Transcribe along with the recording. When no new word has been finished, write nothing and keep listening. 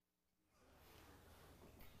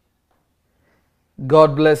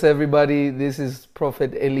God bless everybody. This is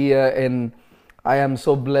Prophet Elia, and I am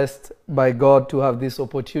so blessed by God to have this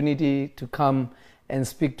opportunity to come and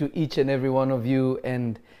speak to each and every one of you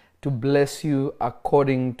and to bless you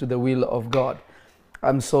according to the will of God.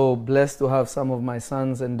 I'm so blessed to have some of my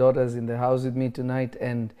sons and daughters in the house with me tonight,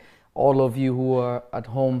 and all of you who are at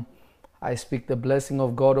home. I speak the blessing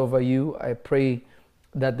of God over you. I pray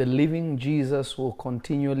that the living Jesus will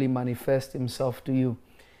continually manifest himself to you.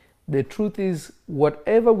 The truth is,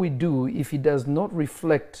 whatever we do, if it does not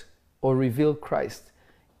reflect or reveal Christ,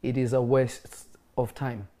 it is a waste of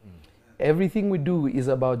time. Everything we do is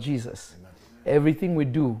about Jesus. Amen. Everything we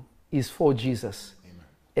do is for Jesus. Amen.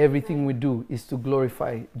 Everything we do is to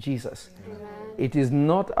glorify Jesus. Amen. It is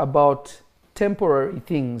not about temporary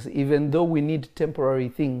things, even though we need temporary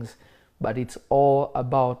things, but it's all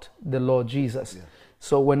about the Lord Jesus. Yeah.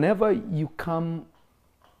 So whenever you come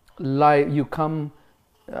live,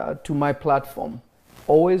 to my platform,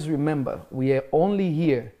 always remember we are only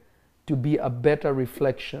here to be a better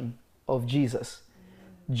reflection of Jesus.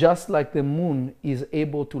 Just like the moon is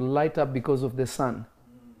able to light up because of the sun,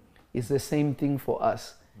 it's the same thing for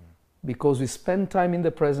us. Because we spend time in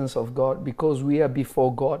the presence of God, because we are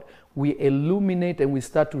before God, we illuminate and we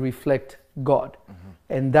start to reflect God.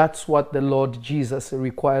 And that's what the Lord Jesus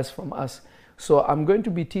requires from us. So I'm going to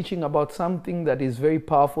be teaching about something that is very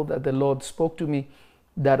powerful that the Lord spoke to me,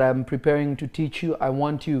 that I'm preparing to teach you. I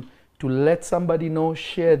want you to let somebody know,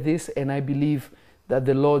 share this, and I believe that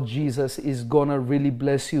the Lord Jesus is gonna really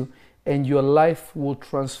bless you and your life will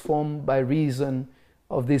transform by reason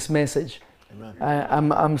of this message.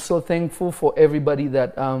 Amen. I'm so thankful for everybody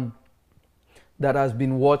that that has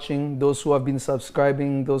been watching, those who have been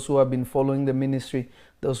subscribing, those who have been following the ministry,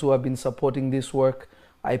 those who have been supporting this work.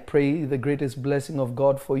 I pray the greatest blessing of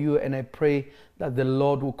God for you, and I pray that the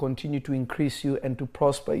Lord will continue to increase you and to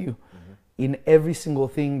prosper you in every single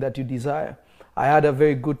thing that you desire. I had a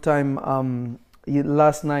very good time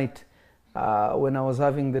last night when I was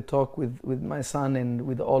having the talk with my son and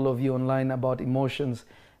with all of you online about emotions,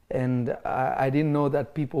 and I didn't know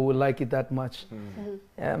that people would like it that much.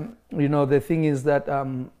 You know, the thing is that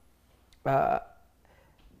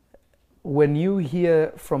when you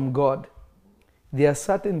hear from God, there are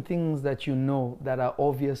certain things that you know that are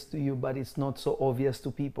obvious to you, but it's not so obvious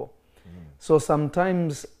to people. So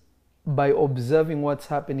sometimes by observing what's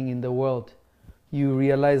happening in the world, you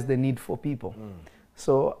realize the need for people.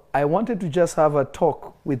 So I wanted to just have a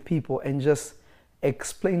talk with people and just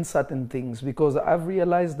explain certain things, because I've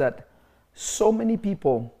realized that so many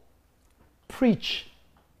people preach.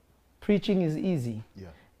 Preaching is easy. Yeah.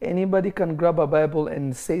 Anybody can grab a Bible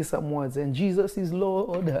and say some words, and Jesus is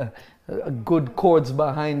Lord, good chords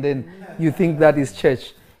behind, and you think that is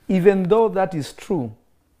church. Even though that is true,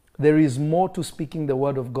 there is more to speaking the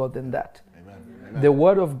word of God than that. Amen. Amen. The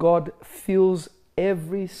word of God fills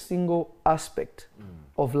every single aspect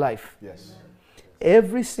of life. Yes.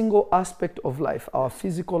 Every single aspect of life, our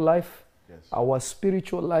physical life, Yes. our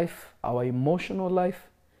spiritual life, our emotional life,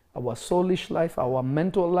 our soulish life, our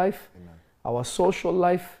mental life, Amen. our social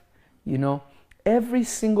life, you know, every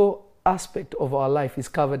single aspect of our life is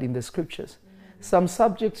covered in the scriptures. Some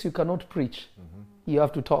subjects you cannot preach, you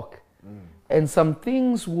have to talk. And some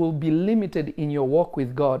things will be limited in your walk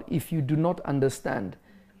with God if you do not understand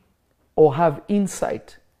or have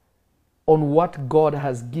insight on what God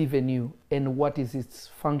has given you and what is its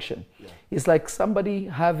function. Yeah. It's like somebody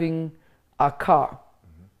having a car,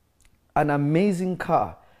 an amazing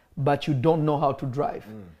car, but you don't know how to drive.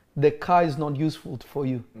 The car is not useful for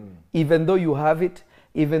you. Even though you have it,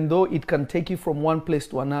 even though it can take you from one place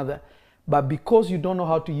to another, but because you don't know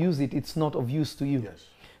how to use it, it's not of use to you. Yes.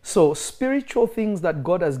 So spiritual things that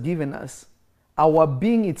God has given us, our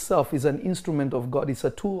being itself is an instrument of God. It's a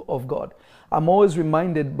tool of God. I'm always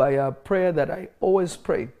reminded by a prayer that I always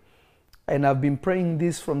pray. And I've been praying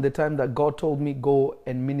this from the time that God told me, go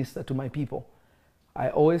and minister to my people. I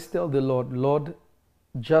always tell the Lord, Lord,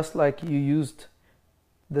 just like you used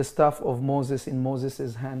the staff of Moses in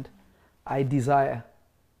Moses' hand, I desire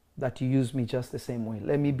that you use me just the same way.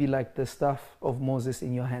 Let me be like the staff of Moses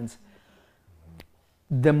in your hands.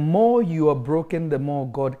 The more you are broken, the more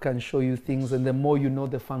God can show you things, and the more you know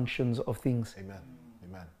the functions of things. Amen.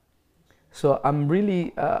 Amen. So I'm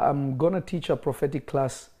really, I'm gonna teach a prophetic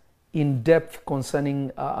class in depth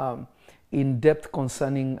concerning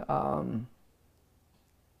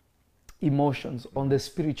emotions on the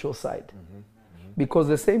spiritual side, because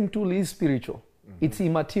the same tool is spiritual. It's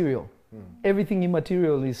immaterial. Everything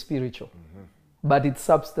immaterial is spiritual, but it's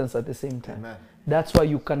substance at the same time. Amen. That's why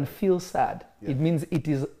you can feel sad. Yeah. It means it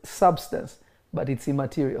is substance, but it's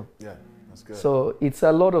immaterial. Yeah. That's good. So it's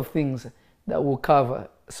a lot of things that will cover.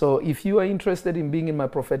 So if you are interested in being in my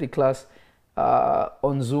prophetic class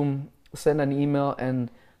on Zoom, send an email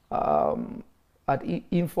and at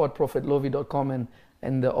info@prophetlovy.com,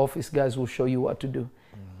 and the office guys will show you what to do.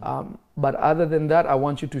 But other than that, I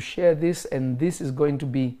want you to share this, and this is going to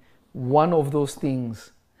be one of those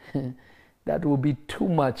things that will be too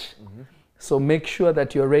much. So make sure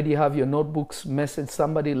that you already have your notebooks, message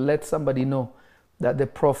somebody, let somebody know that the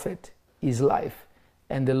prophet is live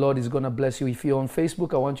and the Lord is going to bless you. If you're on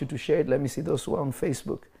Facebook, I want you to share it. Let me see those who are on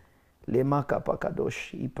Facebook. Lemaka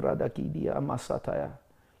pakadosh ipradakidia masataya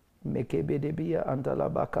mekebedebia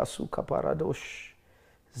antalabakasu kaparadosh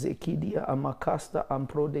zekidia amakasta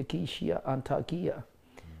amprodekishia antakia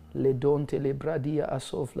ledonte lebradia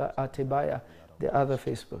asofla atebaya. The other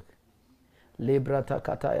Facebook. Lebrata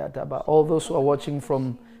kataya taba. All those who are watching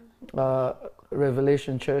from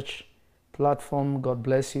Revelation Church platform, God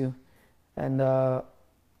bless you. And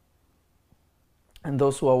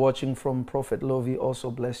those who are watching from Prophet Lovy,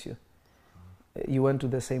 also bless you. You went to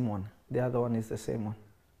the same one. The other one is the same one.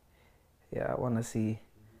 Yeah, I want to see.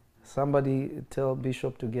 Somebody tell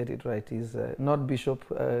Bishop to get it right. He's not Bishop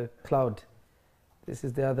Cloud. This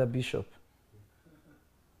is the other Bishop.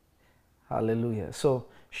 Hallelujah. So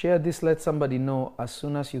share this. Let somebody know as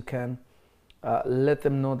soon as you can. Let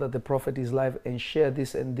them know that the prophet is live, and share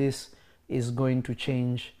this, and this is going to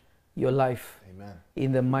change your life. Amen.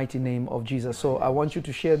 In the mighty name of Jesus. So I want you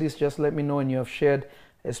to share this. Just let me know when you have shared,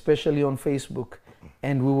 especially on Facebook,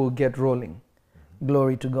 and we will get rolling.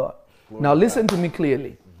 Glory to God. Glory now listen to me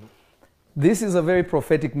clearly. This is a very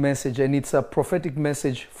prophetic message, and it's a prophetic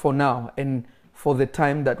message for now and for the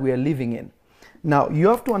time that we are living in. Now you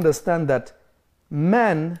have to understand that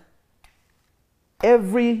man,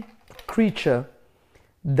 every creature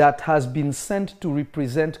that has been sent to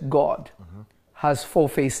represent God has four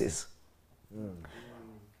faces.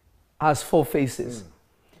 Has four faces.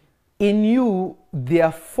 In you, there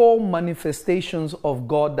are four manifestations of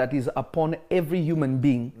God that is upon every human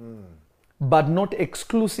being, but not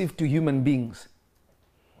exclusive to human beings.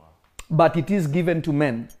 Wow. But it is given to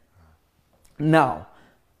men. Now,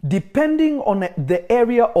 depending on the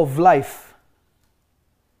area of life,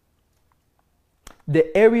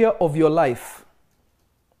 the area of your life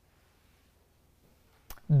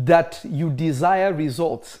that you desire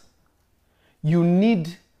results, you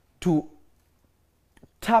need to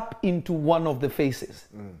tap into one of the faces.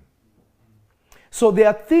 So there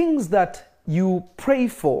are things that you pray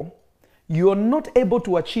for, you are not able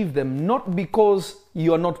to achieve them, not because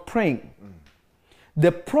you are not praying.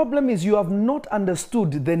 The problem is you have not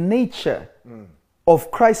understood the nature of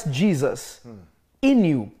Christ Jesus in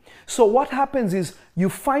you. So what happens is you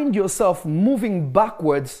find yourself moving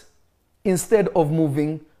backwards instead of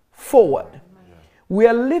moving forward. We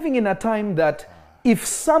are living in a time that if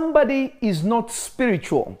somebody is not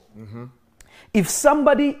spiritual, if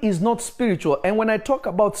somebody is not spiritual, and when I talk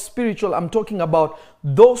about spiritual, I'm talking about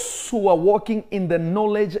those who are walking in the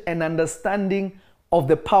knowledge and understanding of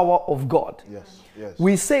the power of God. Yes, yes.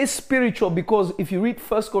 We say spiritual because if you read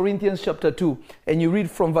 1 Corinthians chapter 2 and you read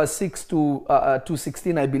from verse 6 to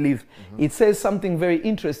 16, I believe, it says something very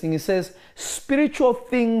interesting. It says, spiritual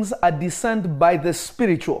things are discerned by the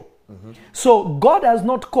spiritual. So God has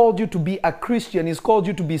not called you to be a Christian, He's called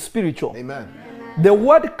you to be spiritual. Amen. The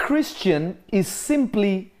word Christian is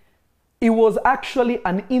simply, it was actually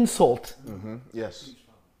an insult. Yes.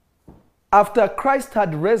 After Christ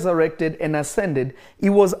had resurrected and ascended,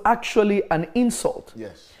 it was actually an insult.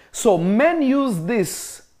 Yes. So men use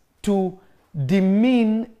this to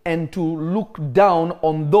demean and to look down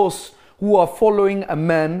on those who are following a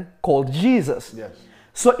man called Jesus. Yes.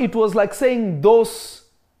 So it was like saying those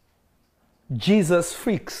Jesus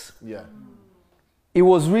freaks. Yeah. It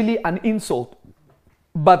was really an insult.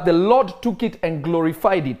 But the Lord took it and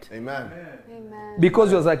glorified it. Amen.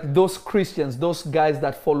 Because it was like those Christians, those guys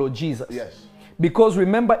that follow Jesus. Yes. Because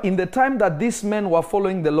remember, in the time that these men were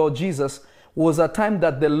following the Lord Jesus, was a time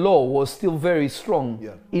that the law was still very strong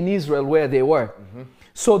in Israel where they were.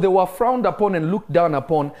 So they were frowned upon and looked down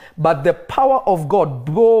upon, but the power of God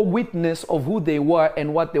bore witness of who they were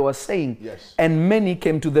and what they were saying. Yes. And many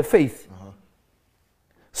came to the faith.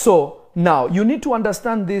 So now you need to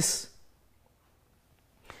understand this.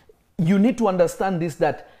 You need to understand this,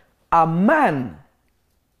 that a man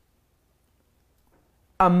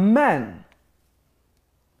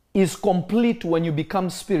is complete when you become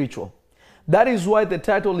spiritual. That is why the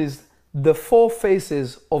title is The Four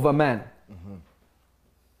Faces of a Man,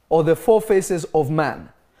 or The Four Faces of Man.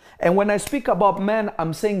 And when I speak about man,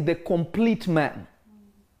 I'm saying the complete man.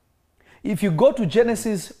 If you go to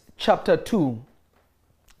Genesis chapter 2,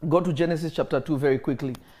 Go to Genesis chapter 2 very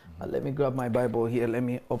quickly. Let me grab my Bible here. Let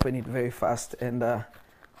me open it very fast. And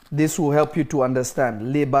this will help you to understand.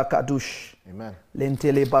 Leba kadush. Amen.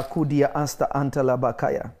 Lentele bakudia asta antala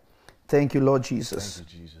bakaya. Thank you, Lord Jesus.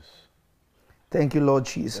 Thank you, Jesus. Thank you, Lord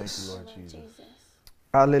Thank Jesus. you, Lord Jesus.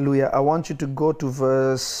 Hallelujah. I want you to go to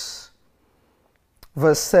verse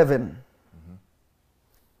 7.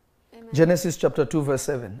 Amen. Genesis chapter 2, verse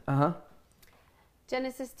 7.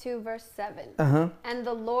 Genesis 2, verse 7. Uh-huh. And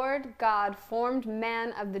the Lord God formed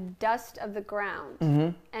man of the dust of the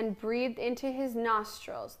ground and breathed into his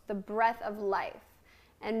nostrils the breath of life,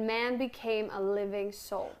 and man became a living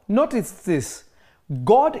soul. Notice this.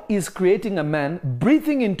 God is creating a man,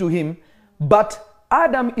 breathing into him, but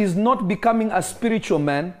Adam is not becoming a spiritual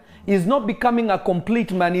man. He's not becoming a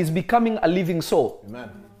complete man. He's becoming a living soul. Amen.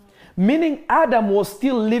 Meaning Adam was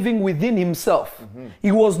still living within himself.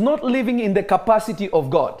 He was not living in the capacity of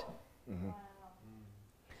God.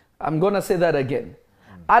 I'm going to say that again.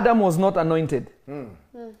 Adam was not anointed.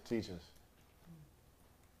 Jesus.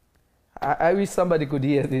 I wish somebody could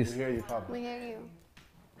hear We this. hear you, Papa. We hear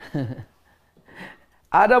you.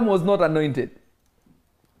 Adam was not anointed.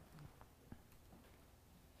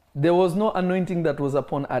 There was no anointing that was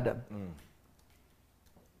upon Adam.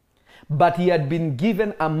 But he had been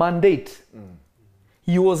given a mandate.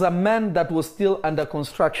 He was a man that was still under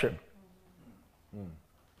construction.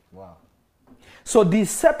 Wow. So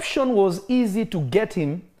deception was easy to get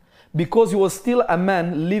him because he was still a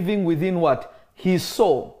man living within what? His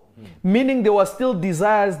soul. Meaning there were still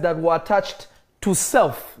desires that were attached to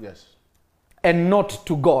self Yes. and not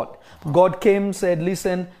to God. God came, said,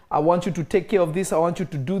 listen, I want you to take care of this. I want you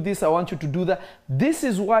to do this. I want you to do that. This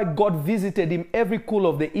is why God visited him every cool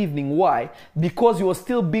of the evening. Why? Because he was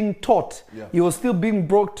still being taught. Yeah. He was still being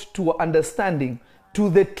brought to understanding, to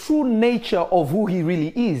the true nature of who he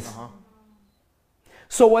really is.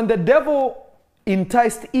 So when the devil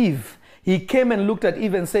enticed Eve, he came and looked at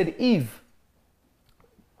Eve and said, Eve,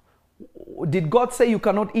 did God say you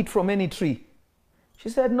cannot eat from any tree? She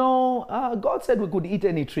said, no, God said we could eat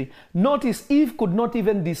any tree. Notice Eve could not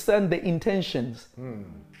even discern the intentions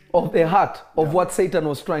of the heart of what Satan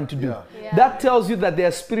was trying to do. Yeah. Yeah. That tells you that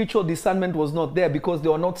their spiritual discernment was not there because they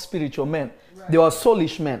were not spiritual men. They were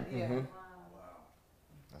soulish men.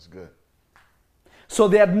 That's good. So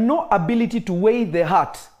they had no ability to weigh the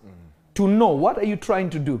heart, to know what are you trying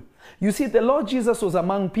to do. You see, the Lord Jesus was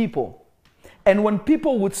among people. And when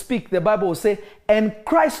people would speak, the Bible would say, and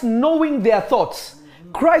Christ knowing their thoughts,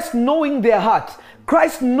 Christ knowing their heart,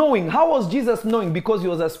 Christ knowing. How was Jesus knowing? Because he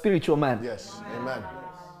was a spiritual man. Yes. Amen.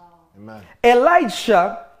 Amen.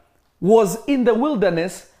 Elijah was in the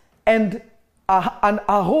wilderness and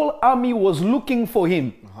a whole army was looking for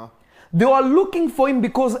him. They were looking for him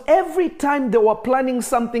because every time they were planning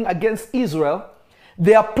something against Israel,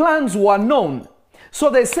 their plans were known. So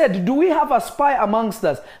they said, do we have a spy amongst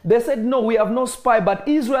us? They said, no, we have no spy, but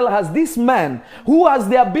Israel has this man who has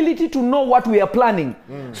the ability to know what we are planning.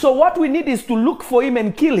 So what we need is to look for him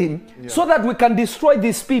and kill him so that we can destroy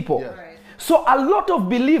these people. Yeah. So a lot of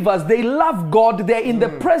believers, they love God. They're in the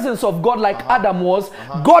presence of God like Adam was.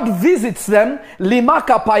 God visits them.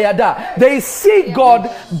 Limaka payada. They see God,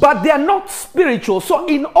 but they are not spiritual. So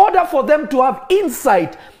in order for them to have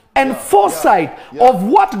insight and foresight of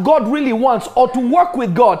what God really wants or to work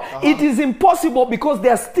with God, it is impossible because they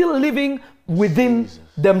are still living within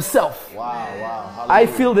themselves. Wow. I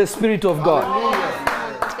feel the Spirit of God.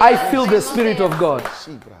 I feel the Spirit of God.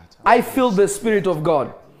 I feel the Spirit of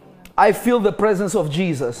God. I feel the presence of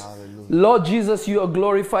Jesus. Lord Jesus, you are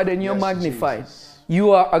glorified and you're magnified. Jesus.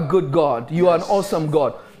 You are a good God. You are an awesome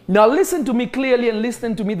God. Now listen to me clearly and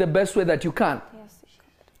listen to me the best way that you can. Yes.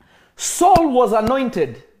 Saul was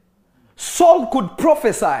anointed. Saul could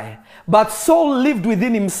prophesy, but Saul lived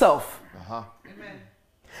within himself.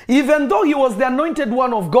 Even though he was the anointed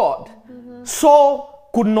one of God, Saul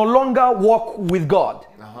could no longer walk with God.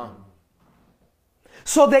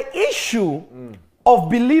 So the issue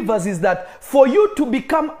of believers is that for you to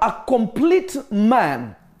become a complete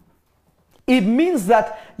man, it means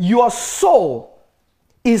that your soul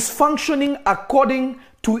is functioning according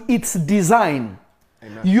to its design.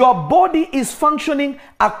 Amen. Your body is functioning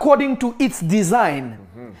according to its design.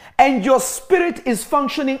 And your spirit is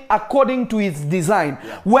functioning according to its design.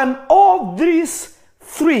 When all these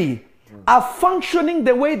three are functioning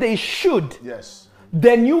the way they should, Yes.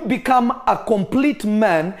 then you become a complete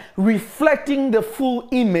man reflecting the full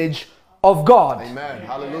image of God. Amen.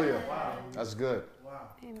 Hallelujah. That's good.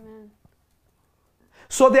 Amen.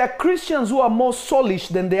 So there are Christians who are more soulish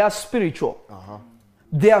than they are spiritual.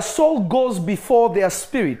 Their soul goes before their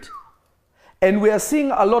spirit. And we are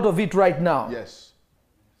seeing a lot of it right now. Yes.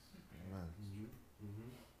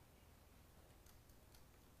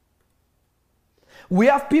 We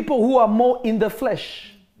have people who are more in the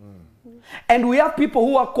flesh. And we have people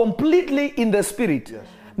who are completely in the spirit. Yes.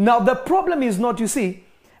 Now, the problem is not, you see,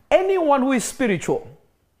 anyone who is spiritual,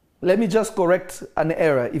 let me just correct an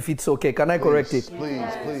error if it's okay. Can I correct it? Please,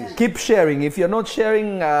 please. Keep sharing. If you're not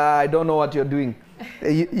sharing, I don't know what you're doing.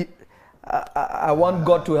 I want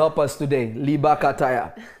God to help us today. Liba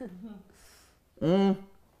kataya.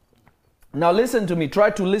 Now listen to me.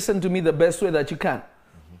 Try to listen to me the best way that you can.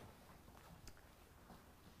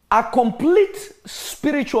 A complete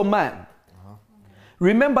spiritual man.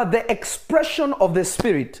 Remember the expression of the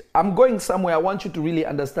spirit. I'm going somewhere. I want you to really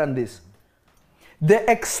understand this. The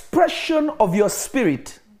expression of your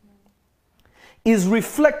spirit is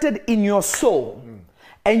reflected in your soul.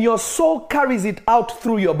 And your soul carries it out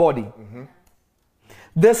through your body.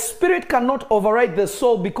 The spirit cannot override the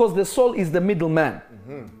soul because the soul is the middleman.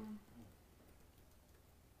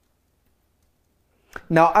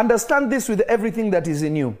 Now understand this with everything that is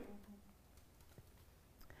in you.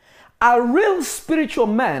 A real spiritual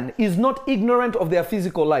man is not ignorant of their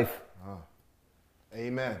physical life.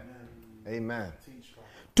 Amen. Amen.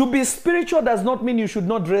 To be spiritual does not mean you should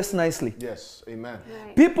not dress nicely. Yes. Amen.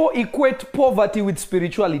 Right. People equate poverty with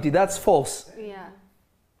spirituality. That's false. Yeah.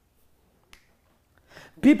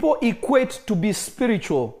 People equate to be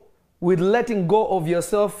spiritual with letting go of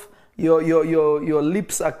yourself. Your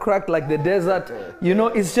lips are cracked like the desert. You know,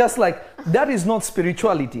 it's just like, that is not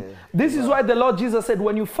spirituality. This is why the Lord Jesus said,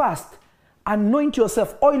 when you fast, anoint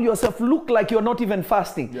yourself, oil yourself, look like you're not even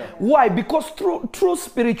fasting. Yeah. Why? Because true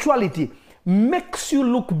spirituality makes you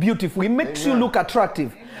look beautiful. It makes you look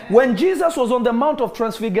attractive. When Jesus was on the Mount of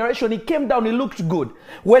Transfiguration, he came down, he looked good.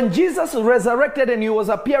 When Jesus resurrected and he was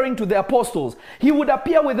appearing to the apostles, he would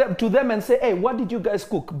appear to them and say, hey, what did you guys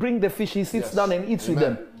cook? Bring the fish. He sits down and eats with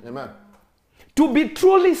them. Amen. To be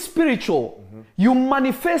truly spiritual, you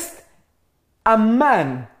manifest a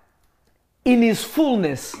man in his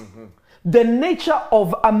fullness. The nature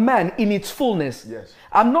of a man in its fullness. Yes.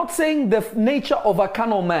 I'm not saying the nature of a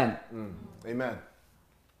carnal man. Amen.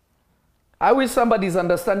 I wish somebody's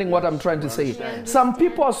understanding what I'm trying to say. Some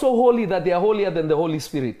people are so holy that they are holier than the Holy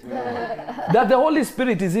Spirit. That the Holy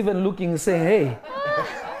Spirit is even looking and saying, hey,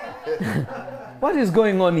 what is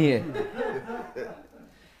going on here?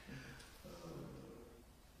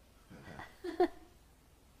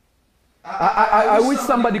 I wish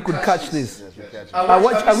somebody could catch this.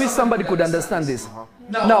 I wish somebody could understand this.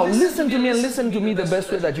 Now, listen to me and listen to me the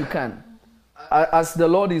best way that you can. As the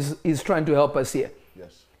Lord is trying to help us here.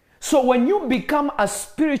 Yes. So when you become a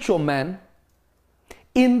spiritual man,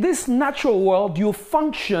 in this natural world, you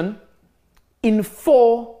function in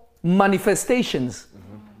 4 manifestations.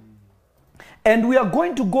 And we are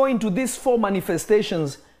going to go into these 4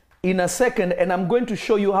 manifestations in a second, and I'm going to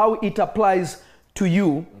show you how it applies to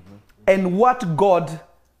you and what God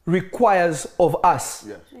requires of us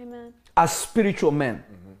Amen. as spiritual men.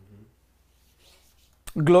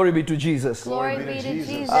 Glory be to Jesus. Glory be to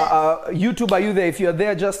Jesus. YouTube, are you there? If you're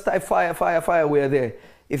there, just type fire, fire, fire. We're there.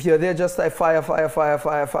 If you're there, just type fire, fire, fire,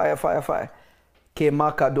 fire, fire, fire, fire.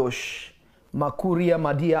 Kemakadosh. Makuria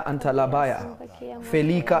Madia Antalabaya.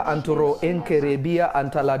 Felika Antoro Enkerebia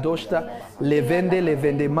Antaladoshta.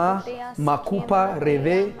 Levende Ma. Makupa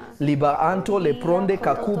Reve. Liba Anto Lepronde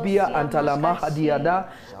Kakubia Antalamaha Diada.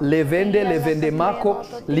 Levende Mako.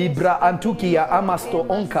 Libra Antukia Amasto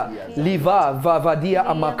Onka. Liva Vavadia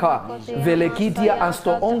Amaka. Velekitia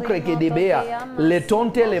Ansto Onkre Kedebea.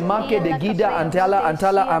 Letonte Le Make de Gida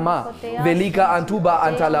Antala Ama. Velika Antuba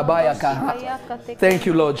Antalabaya Kaha. Thank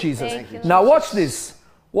you, Lord Jesus. Now watch this.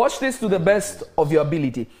 Watch this to the best of your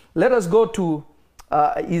ability. Let us go to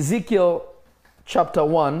Ezekiel chapter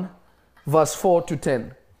 1, verse 4 to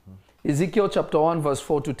 10. Ezekiel chapter 1, verse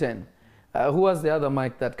 4 to 10. Who has the other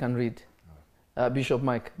mic that can read? Bishop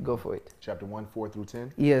Mike, go for it. Chapter 1, 4 through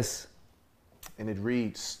 10. Yes. And it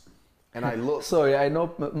reads, and I looked. Sorry, I know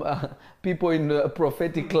people in the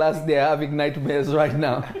prophetic class, they're having nightmares right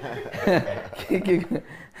now.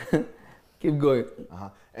 Keep going.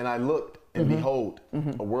 And I looked, and behold,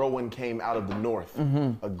 a whirlwind came out of the north,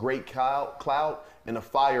 a great cloud, and a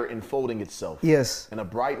fire enfolding itself. Yes. And a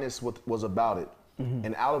brightness was about it.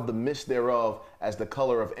 And out of the mist thereof, as the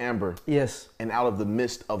color of amber. Yes. And out of the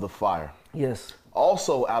mist of the fire. Yes.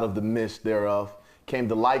 Also out of the mist thereof came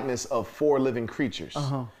the likeness of 4 living creatures.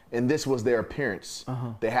 And this was their appearance.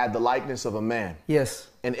 They had the likeness of a man. Yes.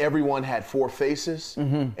 And everyone had 4 faces,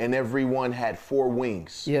 and everyone had 4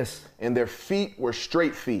 wings. Yes. And their feet were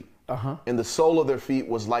straight feet. And the sole of their feet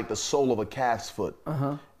was like the sole of a calf's foot.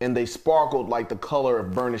 And they sparkled like the color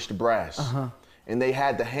of burnished brass. and they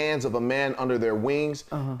had the hands of a man under their wings,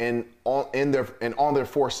 and on their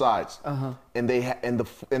four sides, and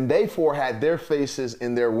they four had their faces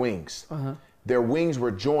in their wings. Their wings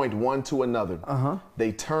were joined one to another.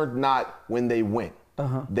 They turned not when they went.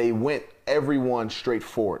 They went everyone straight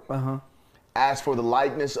forward. As for the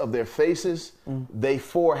likeness of their faces, they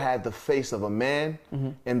four had the face of a man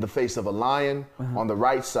and the face of a lion on the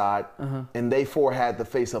right side, and they four had the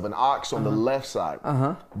face of an ox on the left side.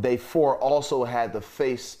 They four also had the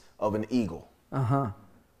face of an eagle. That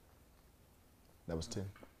was 10.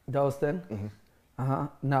 That was 10?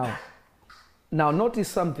 Now notice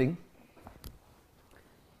something.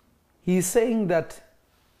 He's saying that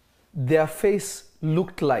their face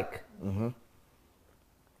looked like.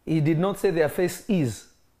 He did not say their face is.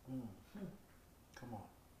 Come on.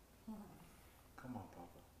 Come on,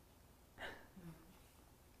 Papa.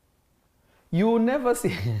 You will never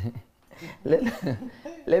see.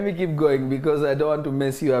 let me keep going because I don't want to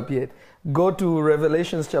mess you up yet. Go to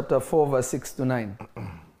Revelations chapter 4, verse 6 to 9.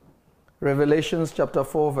 Revelations chapter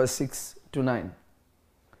 4, verse 6 to 9.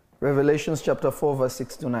 Revelations chapter 4, verse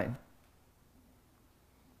 6 to 9.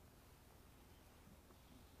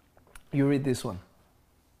 You read this one.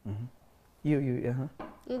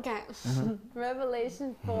 Okay.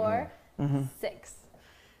 Revelation 4, 6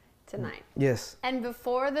 to 9. Yes. And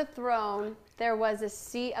before the throne there was a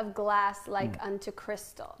sea of glass like unto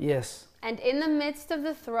crystal. Yes. And in the midst of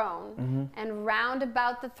the throne and round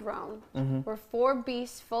about the throne were four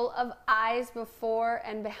beasts full of eyes before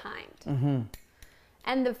and behind.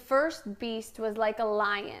 And the first beast was like a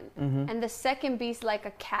lion, and the second beast like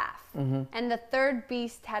a calf. And the third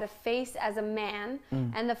beast had a face as a man,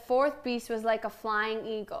 and the fourth beast was like a flying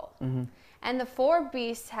eagle. And the four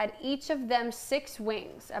beasts had each of them 6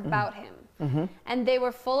 wings about him, and they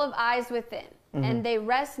were full of eyes within. And they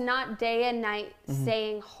rest not day and night,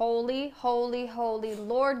 saying, Holy, holy, holy,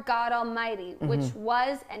 Lord God Almighty, which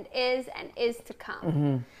was and is to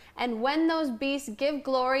come. And when those beasts give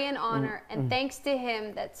glory and honor and thanks to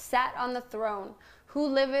him that sat on the throne, who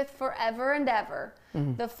liveth forever and ever,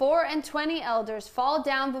 the 24 elders fall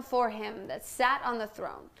down before him that sat on the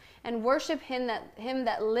throne and worship him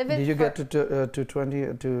that liveth. Did you get to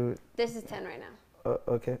 20? This is 10 right now.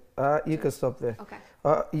 Okay. You can stop there.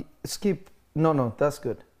 Okay. Skip. No, that's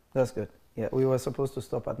good. That's good. Yeah, we were supposed to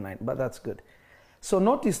stop at 9, but that's good. So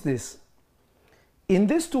notice this. In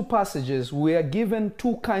these 2 passages, we are given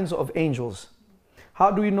 2 kinds of angels.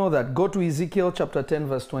 How do we know that? Go to Ezekiel chapter 10,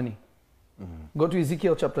 verse 20. Go to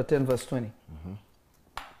Ezekiel chapter 10, verse 20.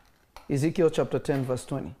 Ezekiel chapter 10, verse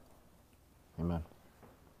 20. Amen.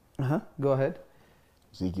 Go ahead.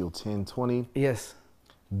 Ezekiel 10:20. Yes.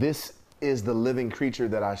 This is the living creature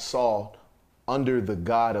that I saw under the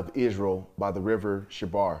God of Israel by the river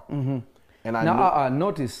Shebar. And I now,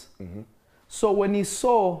 notice. So when he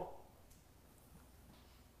saw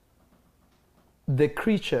the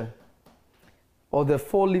creature or the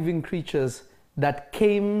 4 living creatures that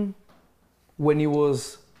came when he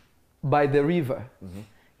was by the river,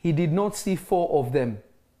 he did not see 4 of them.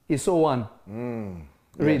 He saw 1.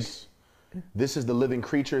 Read. Yes. This is the living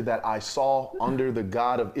creature that I saw under the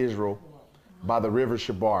God of Israel by the river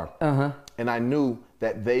Shebar. And I knew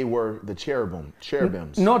that they were the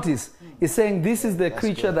cherubims. Notice, he's saying this is the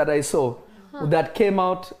creature that I saw that came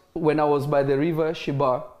out when I was by the river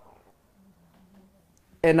Shebar.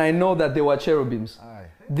 And I know that they were cherubims.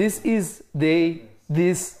 This is they,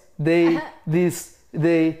 this, they, this,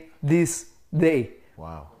 they.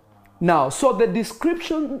 Wow. Now, so the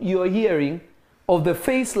description you're hearing of the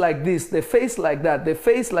face like this, the face like that, the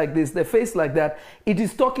face like this, the face like that, it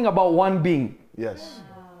is talking about one being. Yes.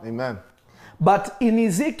 Amen. But in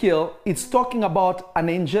Ezekiel, it's talking about an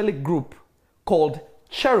angelic group called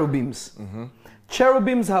cherubims.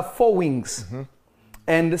 Cherubims have 4 wings.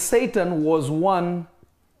 And Satan was one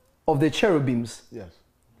of the cherubims. Yes.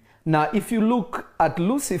 Now, if you look at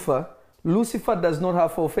Lucifer, Lucifer does not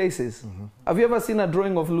have 4 faces. Have you ever seen a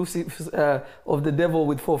drawing of Lucifer, of the devil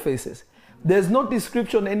with 4 faces? There's no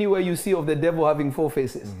description anywhere you see of the devil having 4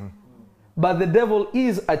 faces. But the devil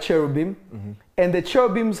is a cherubim, and the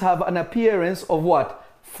cherubims have an appearance of what?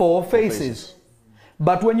 4 faces.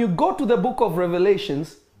 But when you go to the book of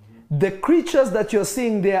Revelations, the creatures that you're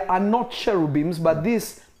seeing there are not cherubims, but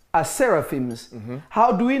these are seraphims.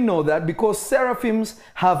 How do we know that? Because seraphims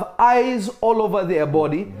have eyes all over their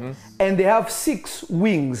body, and they have 6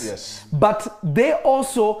 wings. Yes. But they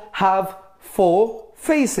also have 4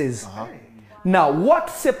 faces. Now,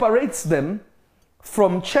 what separates them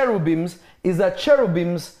from cherubims is that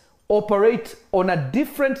cherubims operate on a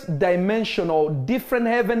different dimension or different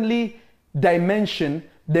heavenly dimension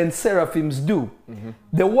than seraphims do.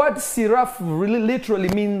 The word seraph really literally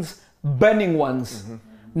means burning ones.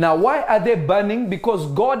 Now, why are they burning? Because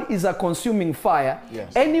God is a consuming fire.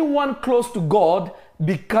 Yes. Anyone close to God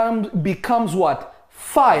becomes what?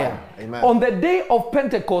 Fire. Amen. On the day of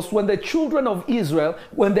Pentecost, when the children of Israel,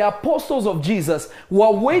 when the apostles of Jesus were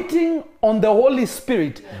waiting on the Holy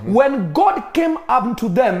Spirit, when God came up to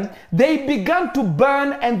them, they began to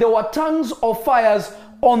burn, and there were tongues of fires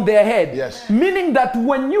on their head. Yes. Meaning that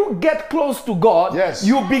when you get close to God, Yes.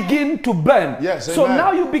 you begin to burn. Yes, so amen.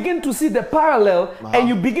 now you begin to see the parallel, and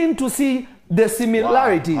you begin to see the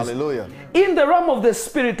similarities. Wow. Hallelujah. In the realm of the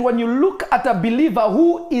spirit, when you look at a believer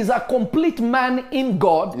who is a complete man in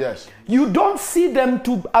God, Yes. you don't see them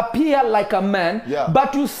to appear like a man, Yeah.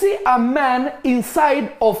 but you see a man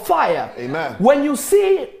inside of fire. Amen. When you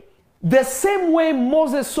see the same way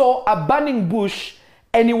Moses saw a burning bush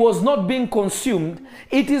and he was not being consumed,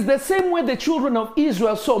 it is the same way the children of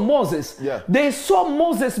Israel saw Moses. Yeah. They saw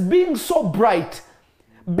Moses being so bright,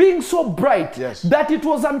 Yes. that it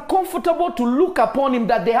was uncomfortable to look upon him,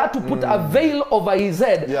 that they had to put a veil over his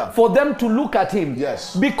head Yeah. for them to look at him.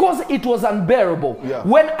 Yes. Because it was unbearable. Yeah.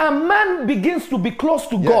 When a man begins to be close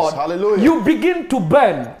to God, hallelujah. you begin to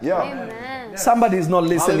burn. Yeah. Amen. Somebody is not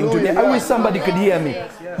listening Hallelujah, today. I yeah. wish somebody could hear me.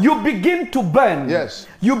 You begin to burn. Yes.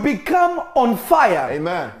 You become on fire.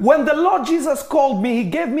 Amen. When the Lord Jesus called me, he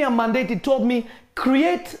gave me a mandate. He told me,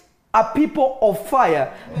 create a people of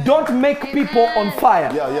fire. Don't make people on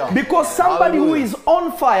fire. Yeah, yeah. Because somebody who Hallelujah. is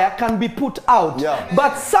on fire can be put out. Yeah.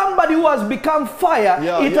 But somebody who has become fire,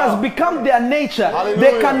 Yeah, it yeah. has become their nature. Hallelujah.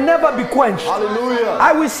 They can never be quenched. Hallelujah.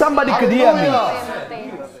 I wish somebody could hear me.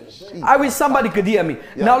 Hallelujah. I wish somebody could hear me.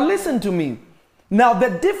 Yeah. Now listen to me. Now the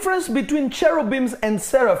difference between cherubims and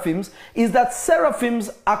seraphims is that seraphims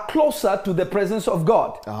are closer to the presence of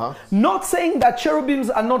God. Not saying that cherubims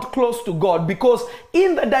are not close to God, because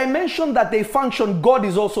in the dimension that they function, God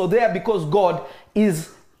is also there, because God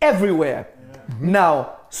is everywhere.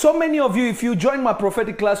 Now, so many of you, if you join my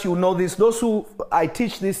prophetic class, you know this. Those who I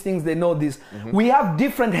teach these things, they know this. We have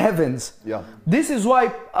different heavens. Yeah. This is why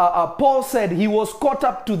Paul said he was caught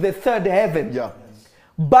up to the third heaven. Yeah.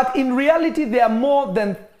 But in reality, there are more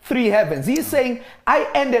than 3 heavens. He's saying, I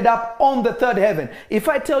ended up on the 3rd heaven. If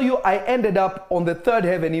I tell you I ended up on the 3rd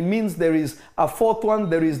heaven, it means there is a 4th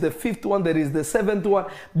one, there is the 5th one, there is the 7th one.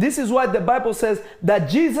 This is why the Bible says that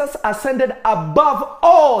Jesus ascended above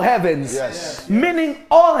all heavens. Yes. Meaning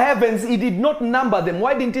all heavens, he did not number them.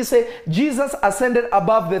 Why didn't he say Jesus ascended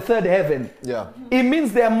above the 3rd heaven? Yeah. It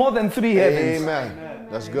means there are more than 3 heavens. Amen.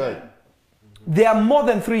 That's good. There are more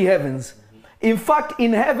than 3 heavens. In fact,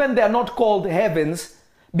 in heaven, they are not called heavens,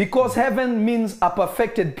 because heaven means a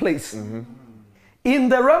perfected place. In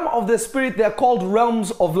the realm of the spirit, they are called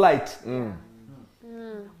realms of light.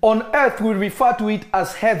 On earth, we refer to it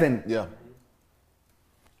as heaven. Yeah.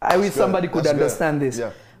 I wish good. somebody could That's good. understand this.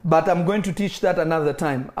 Yeah. But I'm going to teach that another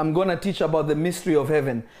time. I'm going to teach about the mystery of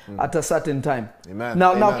heaven at a certain time. Amen.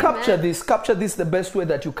 Now Amen. capture this the best way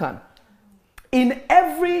that you can. In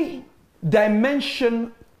every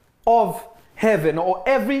dimension of heaven, or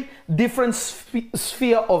every different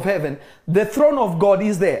sphere of heaven, the throne of God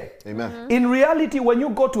is there. Amen. In reality, when you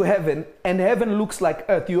go to heaven and heaven looks like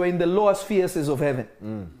earth, you are in the lower spheres of heaven.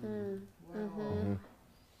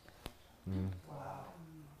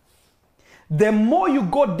 The more you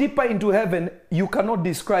go deeper into heaven, you cannot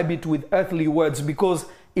describe it with earthly words, because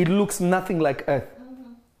it looks nothing like earth.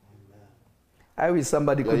 I wish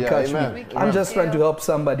somebody could catch amen. me. I'm just trying to help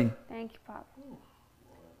somebody. Thank you, Papa.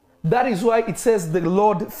 That is why it says the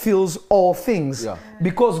Lord fills all things. Yeah.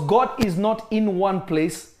 Because God is not in one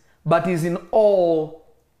place, but is in all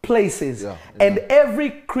places. Yeah. And every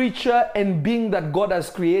creature and being that God has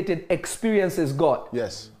created experiences God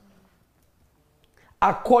Yes.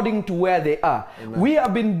 according to where they are. Amen. We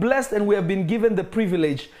have been blessed and we have been given the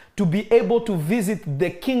privilege to be able to visit the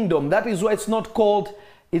kingdom. That is why it's not called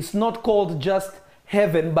just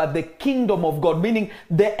heaven, but the kingdom of God, meaning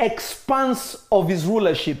the expanse of his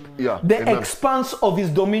rulership, Yeah, the amen. expanse of his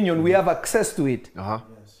dominion. We have access to it.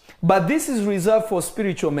 But this is reserved for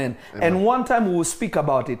spiritual men. And one time we will speak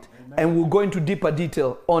about it, and we'll go into deeper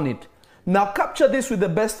detail on it. Now capture this with the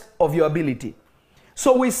best of your ability.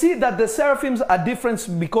 So we see that the seraphims are different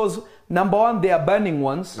because, number one, they are burning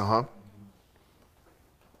ones.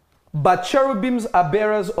 But cherubims are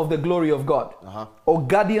bearers of the glory of God, or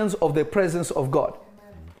guardians of the presence of God.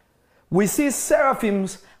 We see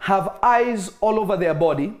seraphims have eyes all over their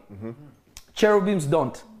body. Cherubims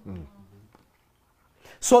don't.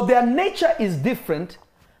 So their nature is different,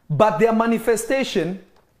 but their manifestation,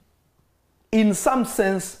 in some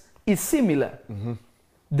sense, is similar.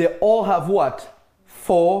 They all have what?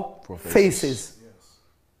 four Four faces.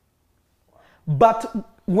 But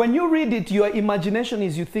when you read it, your imagination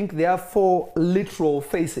is you think there are four literal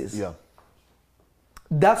faces. Yeah.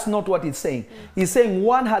 That's not what it's saying. It's saying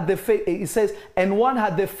one had the face, it says, and one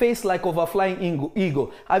had the face like of a flying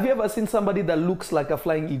eagle. Have you ever seen somebody that looks like a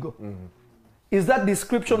flying eagle? Mm-hmm. Is that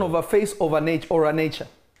description of a face of a nature or a nature?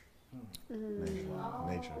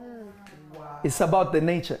 Nature. It's about the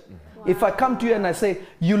nature. Wow. If I come to you and I say,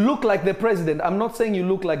 you look like the president, I'm not saying you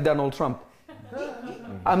look like Donald Trump.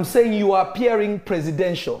 I'm saying you are appearing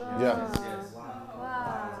presidential. Yeah.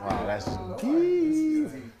 Wow, that's deep.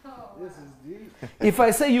 If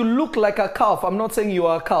I say you look like a calf, I'm not saying you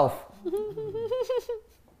are a calf.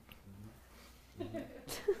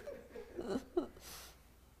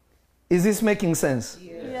 Is this making sense?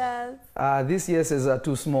 Yes. These yeses are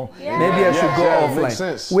too small. Yes. Maybe I should go offline. Makes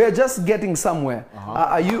sense. We're just getting somewhere.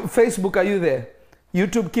 Are you Facebook? Are you there?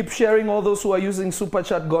 YouTube, keep sharing. All those who are using Super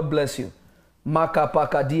Chat, God bless you. Maka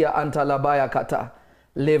pakadia antalabaya kata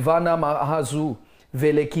levana mahazu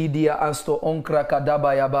velekidia ansto onkra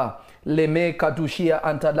kadaba yaba leme katushia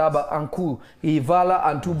antalaba anku ivala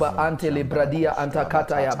antuba ante lebradia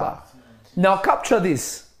antakata yaba. Now capture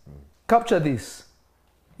this. Capture this.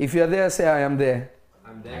 If you're there, say I am there.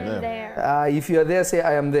 I'm there. If you're there, say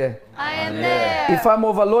I am there. I am there. If I'm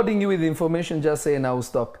overloading you with information, just say and I will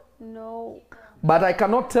stop. No. But I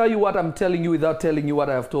cannot tell you what I'm telling you without telling you what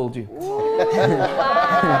I have told you. Wow.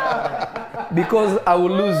 Because I will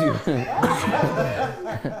lose you.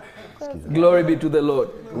 Glory be to the Lord.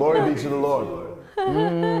 Glory be to the Lord.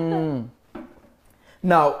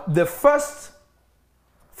 Now, the first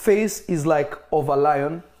face is like of a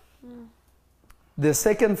lion. The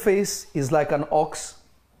second face is like an ox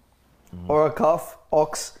or a calf.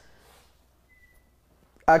 Ox.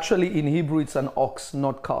 Actually, in Hebrew, it's an ox,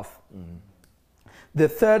 not calf. The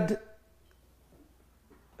third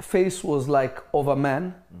face was like of a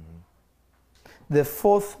man. The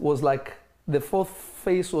fourth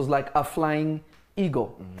face was like a flying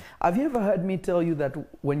eagle. Have you ever heard me tell you that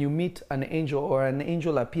when you meet an angel or an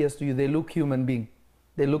angel appears to you, they look human being?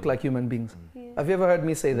 They look like human beings. Yeah. Have you ever heard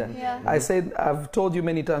me say that? Yeah. I said, I've told you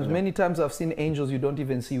many times. Many times I've seen angels, you don't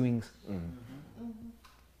even see wings.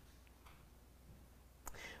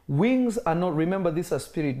 Wings are not, remember these are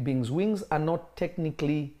spirit beings. Wings are not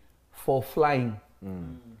technically for flying.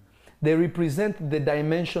 They represent the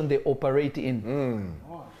dimension they operate in.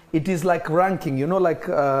 It is like ranking, you know, like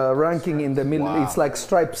ranking in the military. Wow. It's like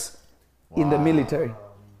stripes in the military.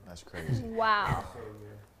 That's crazy. Wow.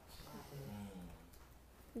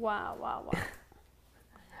 Wow, wow, wow.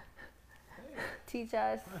 Teach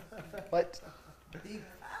us. What?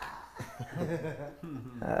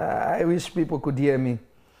 I wish people could hear me.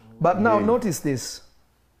 But now notice this.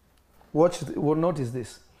 Notice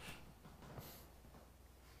this.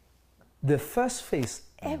 The first face,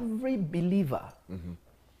 every believer,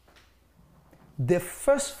 the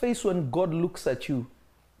first face when God looks at you,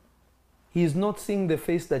 He is not seeing the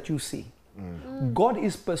face that you see. God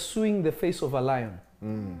is pursuing the face of a lion.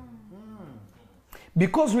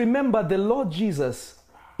 Because remember, the Lord Jesus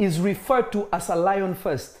is referred to as a lion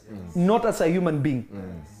first, not as a human being.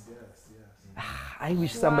 I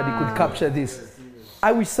wish somebody could capture this.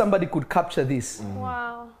 I wish somebody could capture this.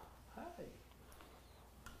 Wow.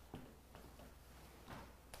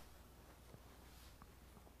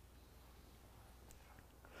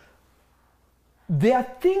 There are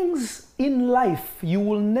things in life you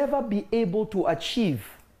will never be able to achieve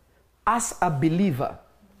as a believer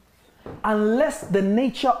unless the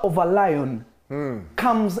nature of a lion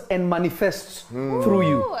comes and manifests through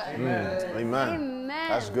you. Amen. Amen.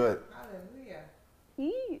 That's good.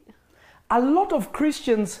 A lot of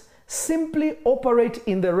Christians simply operate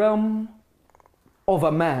in the realm of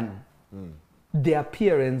a man, the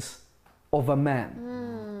appearance of a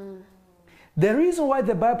man. The reason why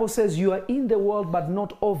the Bible says you are in the world but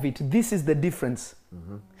not of it, this is the difference.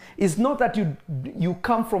 It's not that you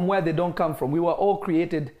come from where they don't come from. We were all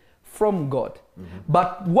created from God.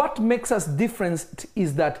 But what makes us different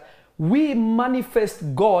is that we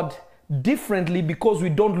manifest God differently because we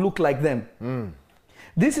don't look like them.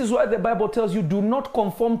 This is why the Bible tells you, do not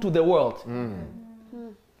conform to the world.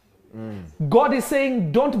 God is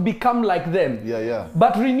saying, don't become like them.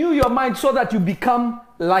 But renew your mind so that you become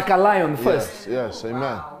like a lion first. Yes, amen.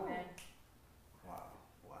 Wow.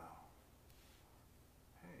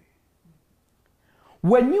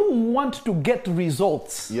 When you want to get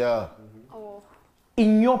results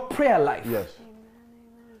in your prayer life,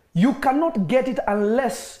 you cannot get it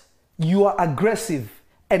unless you are aggressive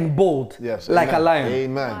and bold, like a lion.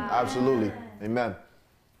 Amen. Absolutely. Amen.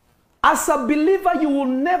 As a believer, you will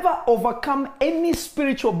never overcome any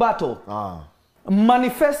spiritual battle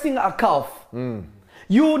manifesting a calf.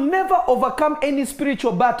 You will never overcome any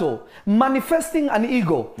spiritual battle manifesting an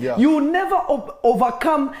eagle. Yeah. You will never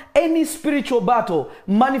overcome any spiritual battle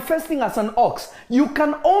manifesting as an ox. You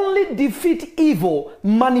can only defeat evil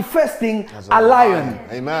manifesting As a lion.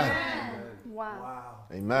 Amen. Wow.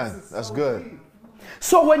 Amen. That's good.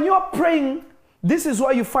 So when you're praying, this is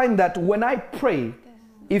why you find that when I pray,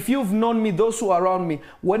 if you've known me, those who are around me,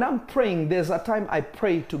 when I'm praying, there's a time I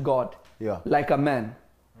pray to God like a man.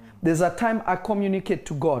 There's a time I communicate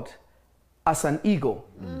to God as an eagle.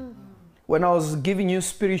 When I was giving you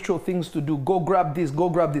spiritual things to do, go grab this, go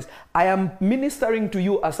grab this. I am ministering to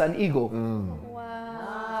you as an eagle.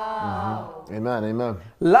 Wow. Amen. Amen.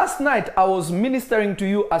 Last night, I was ministering to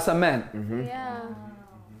you as a man. Yeah.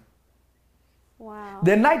 Wow.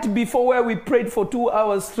 The night before where we prayed for 2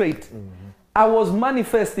 hours straight, I was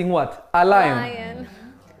manifesting what? A lion. Lion.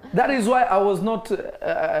 That is why I was not,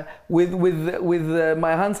 with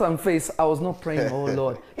my handsome face, I was not praying, oh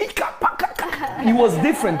Lord. It was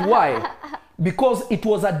different. Why? Because it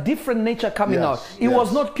was a different nature coming out. It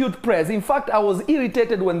was not cute prayers. In fact, I was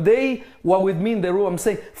irritated when they were with me in the room. I'm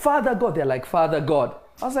saying, Father God. They're like, Father God.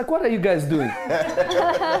 I was like, what are you guys doing?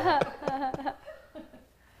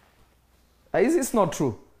 Is this not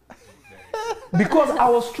true? Because I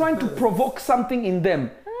was trying to provoke something in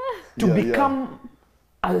them to become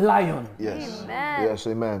a lion. Yes. Amen. Yes.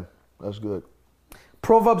 Amen. That's good.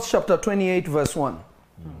 Proverbs chapter 28 verse 1.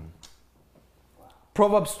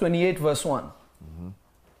 Proverbs 28 verse 1.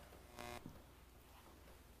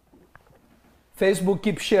 Facebook,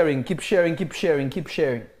 keep sharing, keep sharing, keep sharing, keep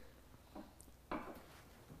sharing.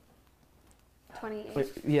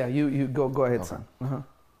 28. Yeah, you go ahead, son.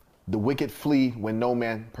 The wicked flee when no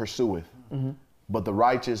man pursueth, but the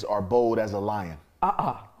righteous are bold as a lion.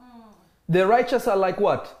 The righteous are like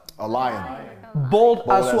what? A lion. Bold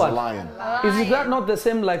as as what? a lion. Is that not the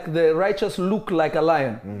same like the righteous look like a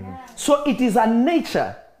lion? So it is a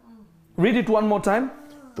nature. Read it one more time.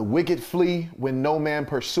 The wicked flee when no man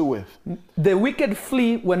pursueth, The wicked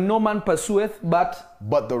flee when no man pursueth,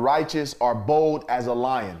 but the righteous are bold as a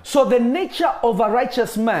lion. so the nature of a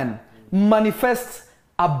righteous man manifests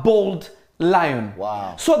a bold lion.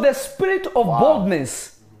 Wow. So the spirit of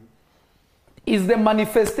boldness is the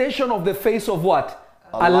manifestation of the face of what?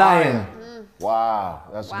 A lion. Wow.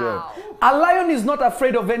 That's good. A lion is not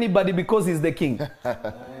afraid of anybody because he's the king.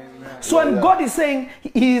 So when God is saying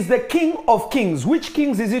he is the king of kings, which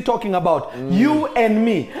kings is he talking about? You and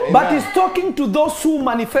me. But he's talking to those who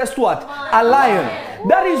manifest what? A lion.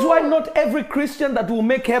 That is why not every Christian that will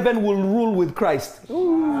make heaven will rule with Christ.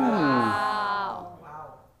 Wow.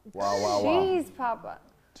 Wow. Jeez, Papa.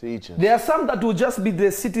 Teach us. There are some that will just be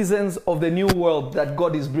the citizens of the new world that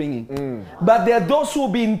God is bringing. But there are those who will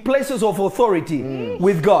be in places of authority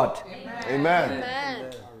with God. Amen. Amen.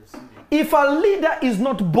 If a leader is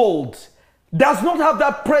not bold, does not have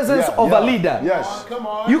that presence of a leader, Yes. Come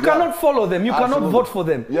on. you cannot follow them. You cannot Absolutely. vote for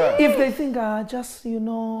them. Yeah. If they think, just,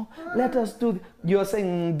 let us do, you're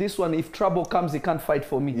saying this one, if trouble comes, he can't fight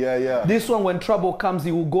for me. Yeah. This one, when trouble comes,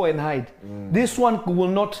 he will go and hide. This one will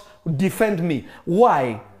not defend me.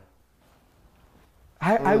 Why?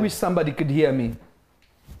 I wish somebody could hear me.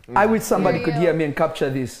 I wish somebody could hear me and capture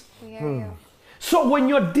this. So when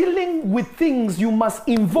you're dealing with things, you must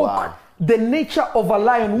invoke the nature of a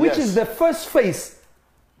lion, which is the first face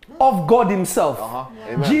of God himself.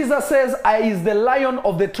 Amen. Jesus says, I is the lion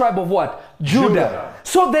of the tribe of what? Judah.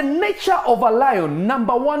 So the nature of a lion,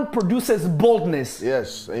 number one, produces boldness.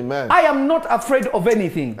 Yes. Amen. I am not afraid of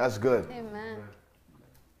anything. That's good. Amen.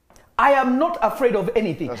 I am not afraid of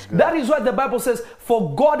anything. That's good. That is why the Bible says,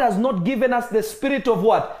 for God has not given us the spirit of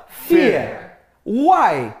what? Fear.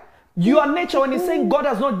 Why? Your nature, when he's saying God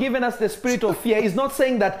has not given us the spirit of fear, is not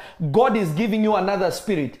saying that God is giving you another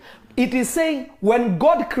spirit. It is saying when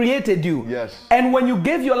God created you, and when you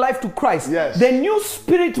gave your life to Christ, the new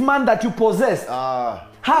spirit man that you possessed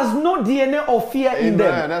has no DNA of fear in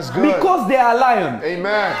them. That's good. Because they are a lion.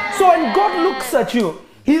 Amen. So when God looks at you,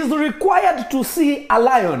 he is required to see a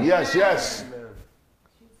lion. Yes.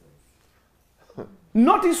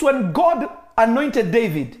 Notice when God anointed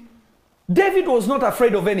David, David was not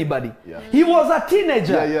afraid of anybody. He was a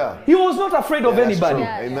teenager. He was not afraid of anybody.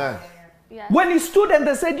 Amen. When he stood and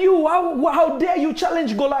they said, you, how dare you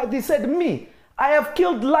challenge Goliath? He said, me, I have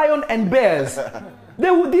killed lion and bears.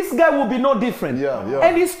 This guy will be no different.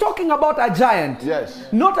 And he's talking about a giant.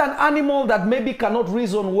 Not an animal that maybe cannot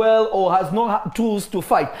reason well or has no tools to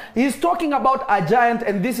fight. He's talking about a giant,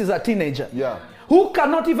 and this is a teenager. Who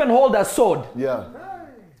cannot even hold a sword.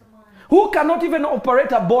 who cannot even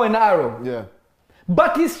operate a bow and arrow. Yeah.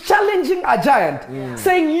 But he's challenging a giant,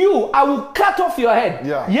 saying, I will cut off your head.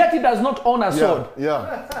 Yeah. Yet he does not own a sword.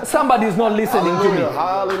 Yeah. Somebody is not listening to me.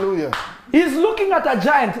 Hallelujah. He's looking at a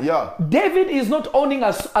giant. Yeah. David is not owning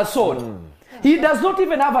a sword. He does not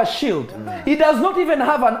even have a shield. He does not even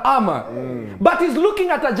have an armor. But he's looking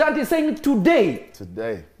at a giant. He's saying, today,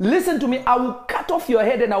 listen to me, I will cut off your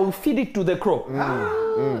head and I will feed it to the crow.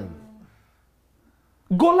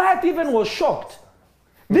 Goliath even was shocked.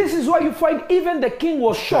 This is why you find even the king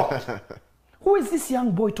was shocked. Who is this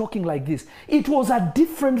young boy talking like this? It was a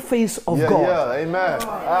different face of God. Yeah, amen.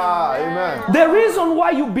 Amen. The reason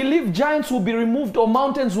why you believe giants will be removed or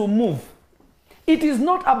mountains will move, it is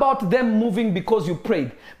not about them moving because you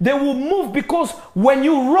prayed. They will move because when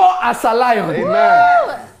you roar as a lion,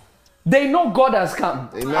 amen, they know God has come.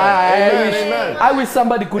 Amen. I wish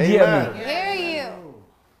somebody could hear me. Hear you.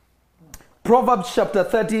 Proverbs chapter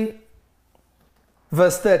 30,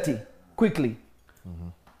 verse 30. Quickly.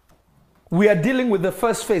 We are dealing with the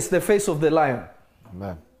first face, the face of the lion.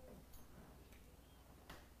 Amen.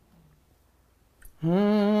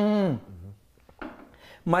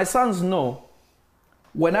 My sons know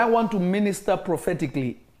when I want to minister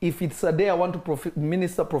prophetically, if it's a day I want to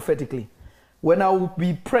minister prophetically, when I will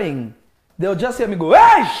be praying, they'll just hear me go,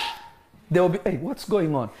 hey! They'll be, hey, what's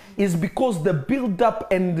going on? It's because the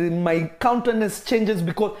build-up and my countenance changes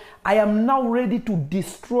because I am now ready to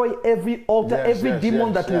destroy every altar, every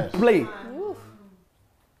demon that will play.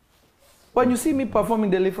 When you see me performing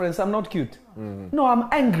deliverance, I'm not cute. No, I'm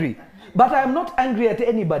angry. But I am not angry at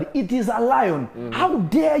anybody. It is a lion. How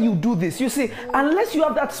dare you do this? You see, unless you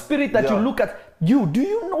have that spirit that you look at, do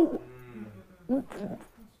you know?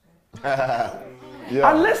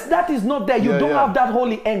 Unless that is not there, you don't have that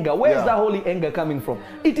holy anger. Where is that holy anger coming from?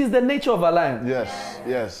 It is the nature of a lion.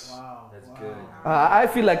 Yes. Wow, that's good. I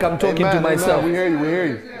feel like I'm talking to myself. We hear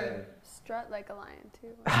you. Strut like a lion,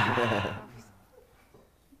 too.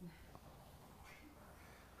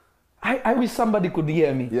 I wish somebody could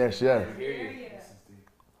hear me. Yes.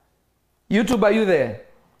 YouTube, are you there?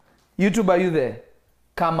 YouTube, are you there?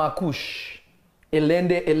 Kamakush.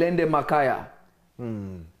 Elende Makaya.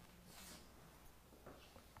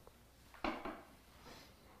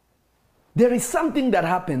 There is something that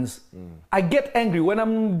happens. I get angry when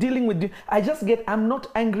I'm dealing with I'm not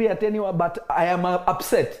angry at anyone, but I am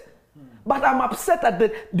upset. But I'm upset at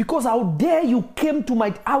because how dare you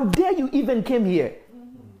even came here?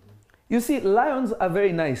 You see, lions are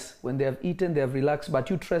very nice. When they have eaten, they have relaxed, but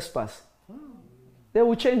you trespass. They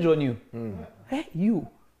will change on you. Hey, you,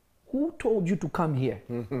 who told you to come here?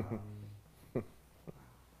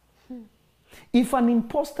 If an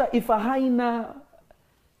imposter, if a hyena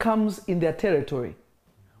comes in their territory,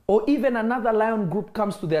 or even another lion group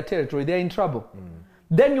comes to their territory, they're in trouble.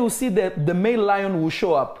 Then you'll see the male lion will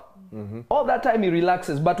show up. All that time he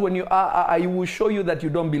relaxes, but when you are, he will show you that you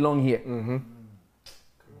don't belong here.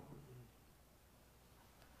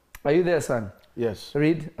 Are you there, son? Yes.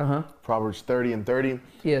 Read. Proverbs 30 and 30.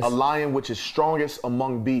 Yes. A lion which is strongest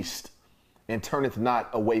among beasts and turneth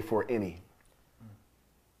not away for any.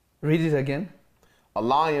 Read it again. A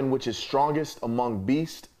lion which is strongest among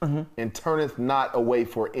beasts and turneth not away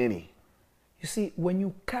for any. You see, when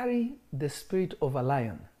you carry the spirit of a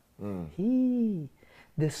lion,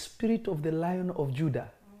 the spirit of the Lion of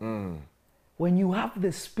Judah, when you have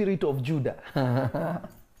the spirit of Judah,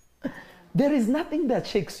 there is nothing that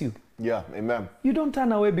shakes you. Yeah, amen. You don't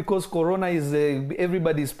turn away because Corona is,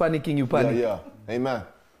 everybody is panicking, you panic. Yeah, amen.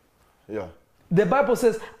 Yeah. The Bible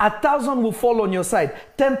says, 1,000 will fall on your side,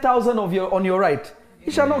 10,000 on your right.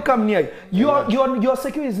 It shall not come near you. Your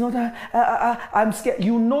security is not, I'm scared.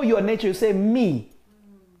 You know your nature. You say, me,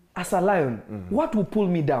 as a lion, what will pull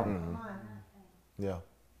me down? Yeah.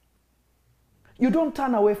 You don't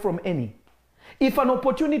turn away from any. If an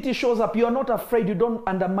opportunity shows up, you're not afraid. You don't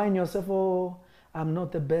undermine yourself. Oh, I'm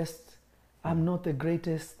not the best. I'm not the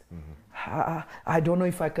greatest. I don't know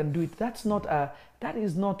if I can do it. That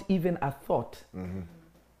is not even a thought.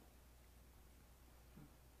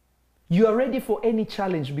 You are ready for any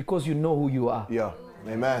challenge because you know who you are. Yeah.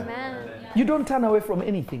 Amen. You don't turn away from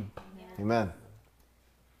anything. Amen.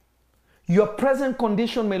 Your present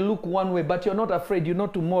condition may look one way, but you're not afraid. You know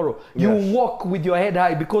tomorrow. You walk with your head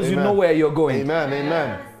high because you know where you're going.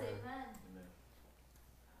 Amen.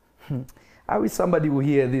 I wish somebody will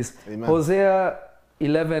hear this. Amen. Hosea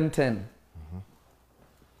 11:10.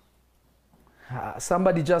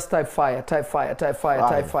 Somebody just type fire, type fire, type fire,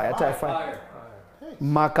 type fire, type fire.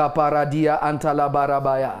 Makaparadia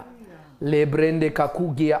antalabarabaya. Lebrende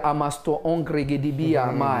kakugia amasto ongregedibia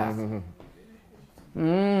amaya.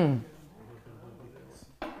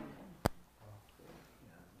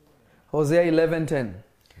 Hosea 11:10.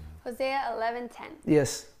 Hosea 11:10.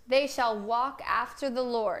 Yes. They shall walk after the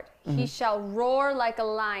Lord. He shall roar like a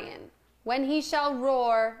lion. When he shall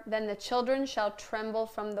roar, then the children shall tremble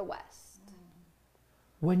from the west.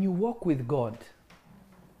 When you walk with God,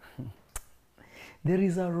 there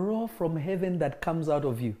is a roar from heaven that comes out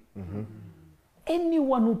of you.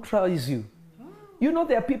 Anyone who tries you, you know,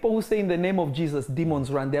 there are people who say in the name of Jesus,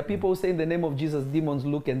 demons run. There are people who say in the name of Jesus, demons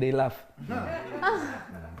look and they laugh. They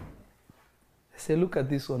say, look at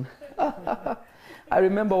this one. I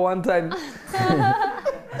remember one time,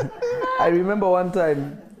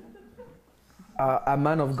 a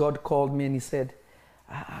man of God called me and he said,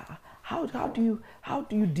 how do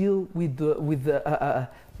you deal with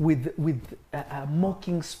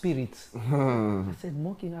mocking spirits? I said,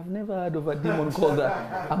 mocking? I've never heard of a demon called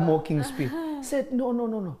a mocking spirit. He said,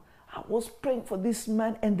 no. I was praying for this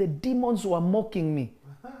man and the demons were mocking me.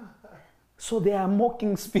 So they are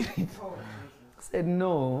mocking spirits. I said,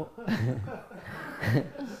 no.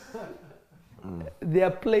 They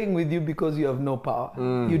are playing with you because you have no power.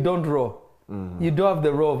 You don't roar. You don't have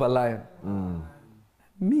the roar of a lion.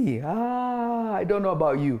 Me, I don't know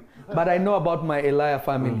about you, but I know about my Elijah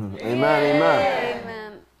family.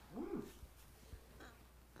 Amen.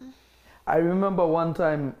 I remember one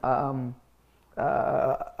time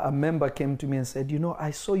a member came to me and said, you know,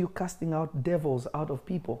 I saw you casting out devils out of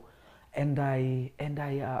people, and I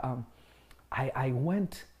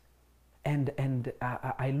went and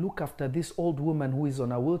I look after this old woman who is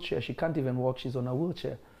on a wheelchair. She can't even walk. She's on a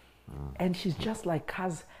wheelchair. And she's just like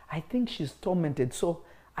us. I think she's tormented. So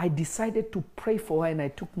I decided to pray for her, and I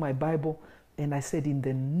took my Bible and I said, in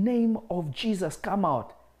the name of Jesus, come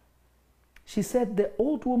out. She said the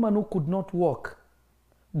old woman who could not walk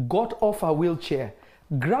got off her wheelchair,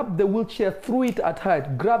 grabbed the wheelchair, threw it at her,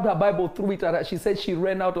 grabbed her Bible, threw it at her. She said she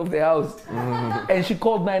ran out of the house and she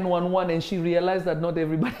called 911 and she realized that not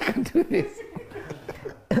everybody can do this.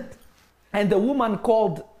 And the woman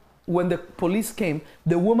called. When the police came,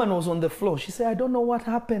 the woman was on the floor. She said, I don't know what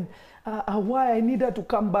happened, why I need her to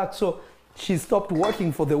come back. So she stopped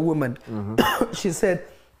working for the woman. She said,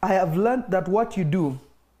 I have learned that what you do,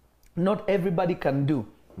 not everybody can do.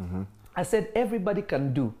 I said, everybody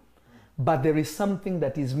can do, but there is something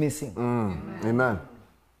that is missing. Amen.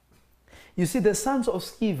 You see, the sons of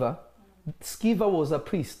Sceva was a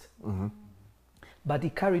priest. But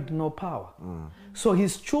he carried no power. So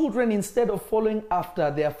his children, instead of following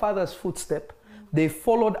after their father's footstep, they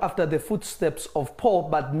followed after the footsteps of Paul,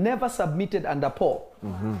 but never submitted under Paul.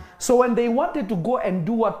 So when they wanted to go and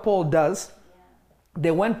do what Paul does,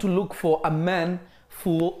 they went to look for a man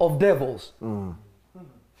full of devils.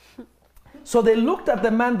 So they looked at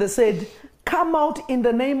the man, they said, come out in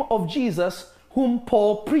the name of Jesus, whom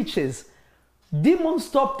Paul preaches. Demons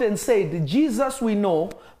stopped and said, Jesus we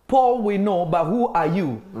know, Paul we know, but who are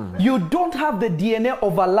you? You don't have the DNA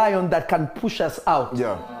of a lion that can push us out.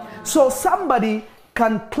 So somebody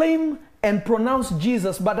can claim and pronounce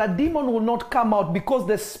Jesus, but a demon will not come out because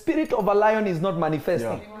the spirit of a lion is not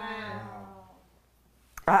manifesting.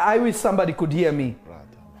 I wish somebody could hear me.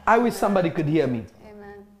 I wish somebody could hear me.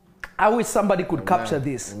 Amen. I wish somebody could capture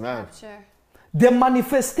this. Capture. The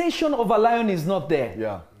manifestation of a lion is not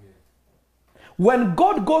there. When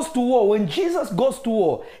God goes to war, when Jesus goes to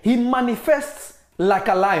war, he manifests like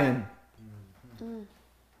a lion.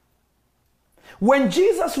 When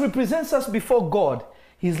Jesus represents us before God,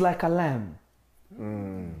 he's like a lamb.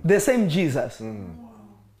 The same Jesus.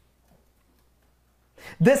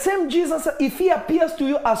 The same Jesus, if he appears to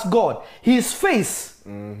you as God, his face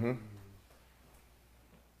and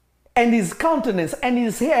his countenance and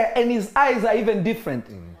his hair and his eyes are even different.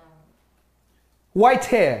 White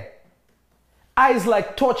hair. Eyes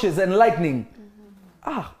like torches and lightning.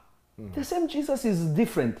 The same Jesus is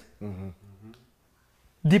different.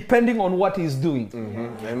 Depending on what he's doing.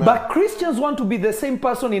 But Christians want to be the same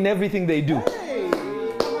person in everything they do.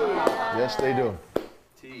 Yes, they do.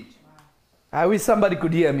 I wish somebody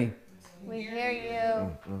could hear me. We hear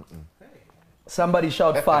you. Somebody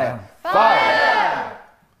shout fire. Fire!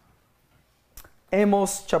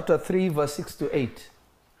 Amos chapter 3 verse 6 to 8.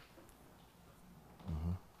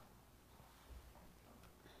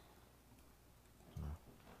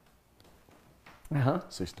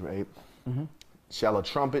 6 through 8. Shall a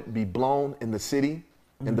trumpet be blown in the city,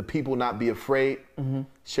 and the people not be afraid?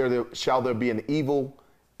 Shall there be an evil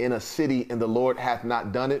in a city, and the Lord hath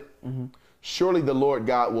not done it? Surely the Lord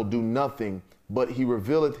God will do nothing, but he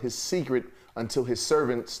revealeth his secret unto his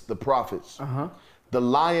servants, the prophets. The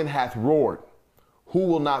lion hath roared. Who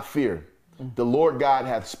will not fear? The Lord God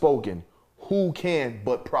hath spoken. Who can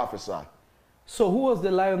but prophesy? So who was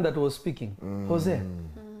the lion that was speaking? Hosea.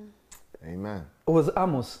 Amen. It was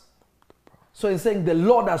Amos. So he's saying the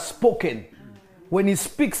Lord has spoken. When he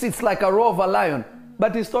speaks, it's like a roar of a lion.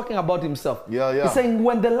 But he's talking about himself. Yeah. He's saying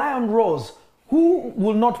when the lion roars, who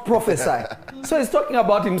will not prophesy? So he's talking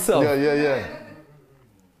about himself. Yeah.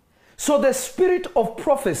 So the spirit of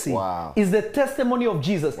prophecy is the testimony of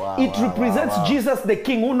Jesus. It represents Jesus, the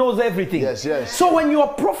King who knows everything. Yes. So when you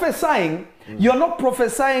are prophesying, you're not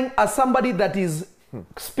prophesying as somebody that is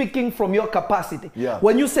speaking from your capacity. Yeah.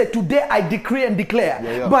 When you say, today I decree and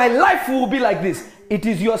declare, my life will be like this. It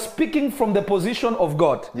is you are speaking from the position of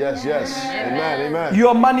God. Yes. Amen. You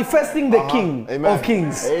are manifesting the King of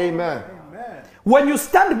Kings. Amen. When you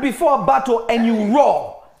stand before a battle and you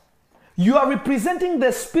roar, you are representing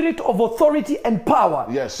the spirit of authority and power,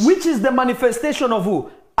 which is the manifestation of who?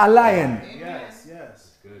 A lion. Yes.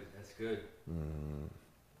 That's good.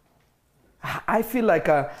 I feel like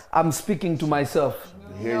I'm speaking to myself.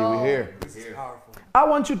 We hear. I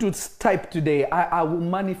want you to type today, I will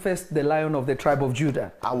manifest the lion of the tribe of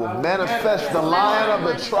Judah. I will manifest the lion of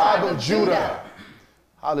the tribe of Judah.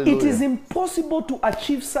 Hallelujah. It is impossible to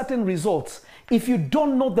achieve certain results if you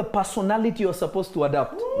don't know the personality you're supposed to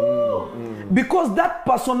adapt. Because that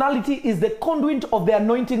personality is the conduit of the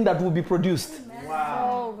anointing that will be produced.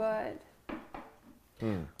 Wow. So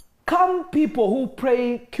good. Calm people who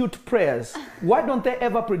pray cute prayers, why don't they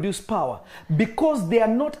ever produce power? Because they are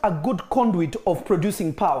not a good conduit of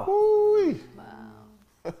producing power. Wow.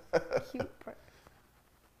 Cute prayer.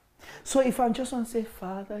 So if I just want to say,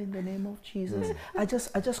 Father, in the name of Jesus, I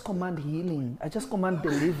just command healing. I just command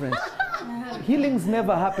deliverance. Healings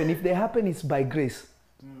never happen. If they happen, it's by grace.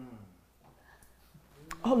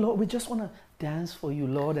 Oh, Lord, we just want to dance for you,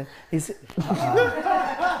 Lord. And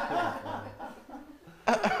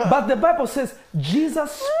but the Bible says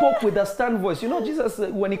Jesus spoke with a stern voice. You know, Jesus,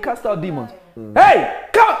 when he cast out demons, hey,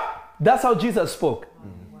 come! That's how Jesus spoke.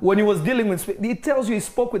 When he was dealing with, it tells you he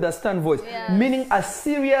spoke with a stern voice, meaning a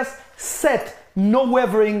serious, set, no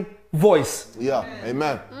wavering voice. Yeah,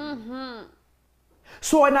 amen.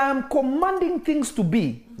 So when I am commanding things to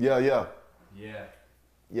be,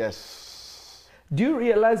 Yes. do you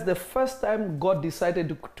realize the first time God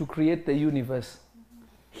decided to create the universe,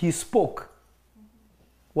 he spoke.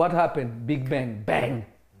 What happened? Big bang, bang.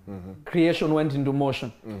 Creation went into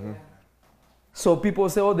motion. So people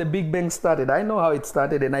say, oh, the Big Bang started. I know how it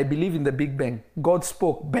started and I believe in the Big Bang. God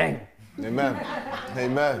spoke, bang. Amen.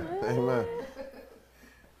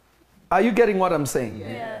 Are you getting what I'm saying?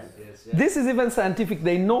 Yes. This is even scientific.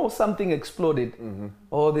 They know something exploded.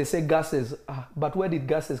 Or they say gases. But where did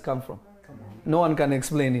gases come from? No one can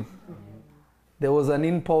explain it. There was an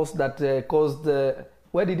impulse that caused...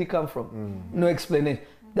 where did it come from? No explanation.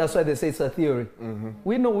 That's why they say it's a theory.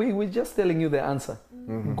 We know, we're just telling you the answer.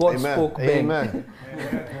 God spoke, bang. Amen.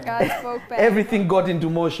 God spoke back. Everything got into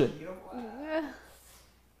motion.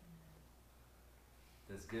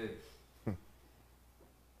 That's good.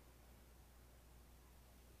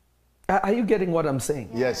 Are you getting what I'm saying?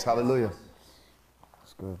 Yes, hallelujah.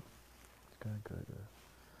 That's good. Good.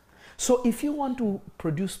 So if you want to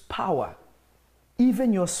produce power,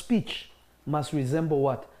 even your speech must resemble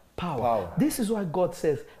what? Power. This is why God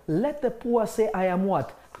says, let the poor say, I am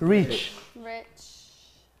what? Rich.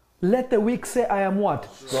 Let the weak say, I am what?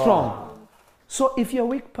 Strong. So if you're a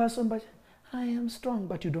weak person, but I am strong,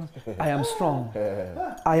 but you don't. I am strong.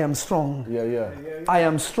 I am strong. I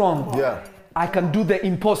am strong. I can do the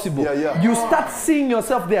impossible. You start seeing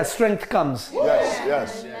yourself there, strength comes.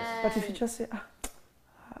 Yes. But if you just say,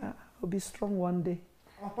 I'll be strong one day,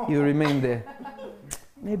 you remain there.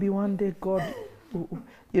 Maybe one day God...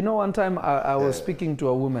 You know, one time I was speaking to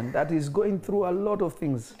a woman that is going through a lot of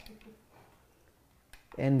things.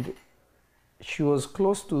 And she was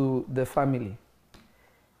close to the family.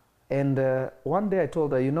 And one day I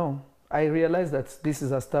told her, you know, I realized that this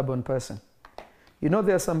is a stubborn person. You know,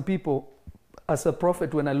 there are some people, as a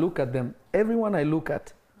prophet, when I look at them, everyone I look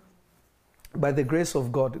at, by the grace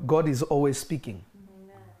of God, God is always speaking.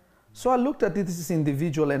 So I looked at this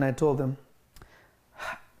individual and I told them,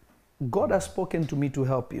 God has spoken to me to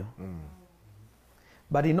help you.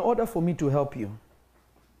 But in order for me to help you,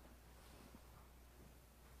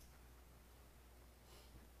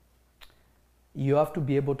 you have to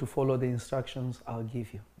be able to follow the instructions I'll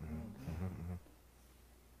give you.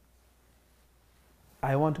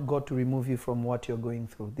 I want God to remove you from what you're going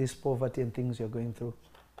through, this poverty and things you're going through.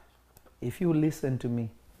 If you listen to me,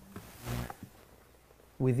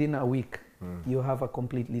 within a week, you have a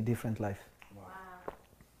completely different life.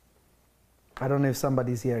 I don't know if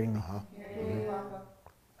somebody's hearing me.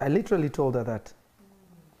 I literally told her that.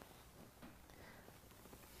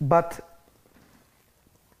 But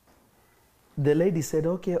The lady said,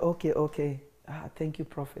 okay. Thank you,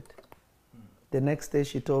 prophet. The next day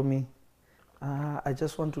she told me, I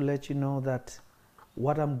just want to let you know that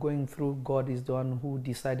what I'm going through, God is the one who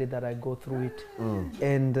decided that I go through it.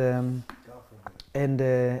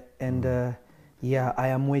 Yeah, I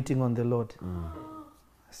am waiting on the Lord.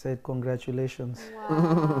 I said, congratulations.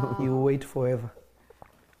 Wow. You wait forever.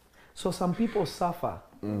 So some people suffer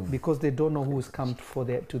because they don't know who has come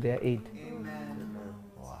to their aid. Amen.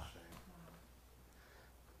 Wow.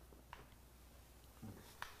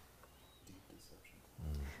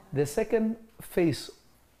 The second face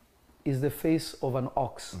is the face of an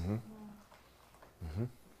ox.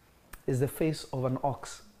 Is the face of an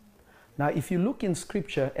ox. Now, if you look in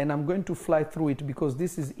scripture, and I'm going to fly through it because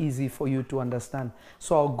this is easy for you to understand,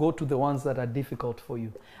 so I'll go to the ones that are difficult for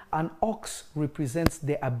you. An ox represents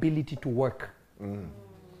the ability to work.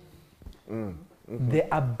 The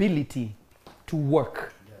ability to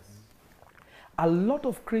work. A lot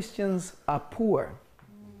of Christians are poor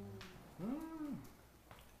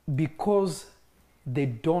because they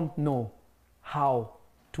don't know how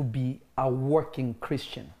to be a working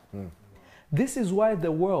Christian. This is why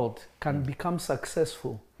the world can become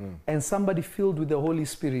successful and somebody filled with the Holy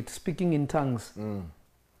Spirit speaking in tongues,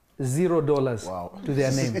 $0 Wow. to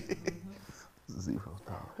their name. $0.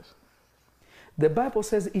 The Bible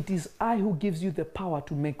says it is I who gives you the power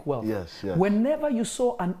to make wealth. Yes, yes. Whenever you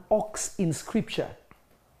saw an ox in scripture,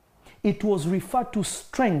 it was referred to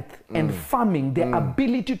strength and farming, the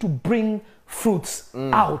ability to bring fruits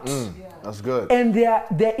out. That's good. And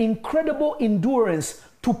their incredible endurance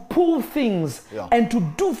to pull things and to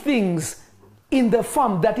do things in the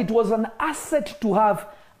farm, that it was an asset to have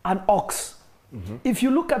an ox. If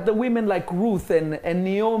you look at the women like Ruth and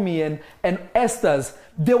Naomi and Esther's,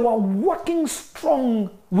 they were working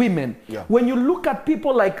strong women. Yeah. When you look at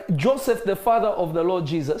people like Joseph, the father of the Lord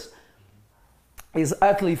Jesus, his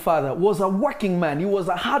earthly father was a working man. He was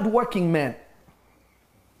a hard-working man.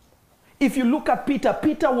 If you look at Peter,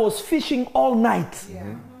 Peter was fishing all night.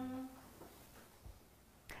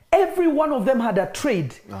 Every one of them had a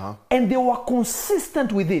trade, and they were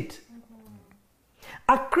consistent with it.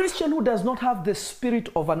 A Christian who does not have the spirit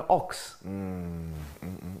of an ox,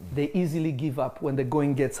 they easily give up when the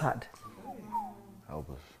going gets hard. Help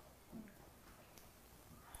us.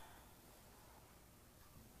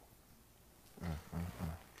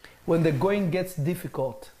 When the going gets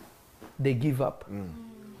difficult, they give up.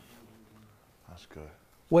 That's good.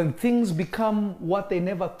 When things become what they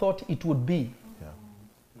never thought it would be,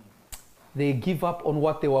 they give up on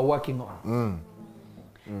what they were working on.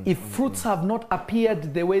 If fruits have not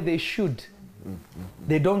appeared the way they should,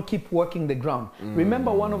 they don't keep working the ground.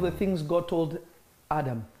 Remember one of the things God told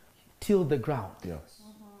Adam, till the ground. Yeah.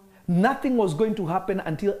 Nothing was going to happen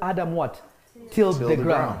until Adam what? Tilled the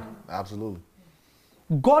ground. Absolutely.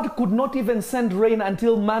 God could not even send rain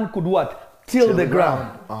until man could what? Till the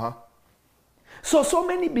ground. So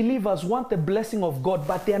many believers want the blessing of God,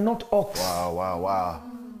 but they are not ox. Wow.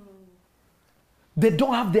 They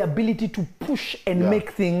don't have the ability to push and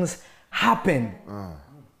make things happen.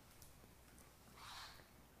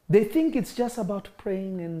 They think it's just about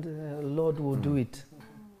praying and Lord will do it.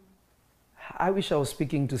 I wish I was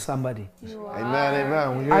speaking to somebody.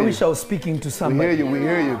 Amen. We hear I you. wish I was speaking to somebody. We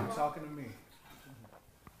hear you. Talking to me.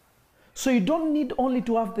 So you don't need only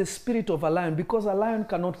to have the spirit of a lion, because a lion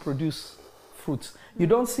cannot produce fruits. You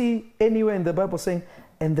don't see anywhere in the Bible saying,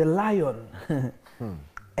 and the lion,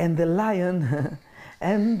 and the lion,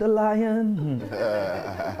 and the lion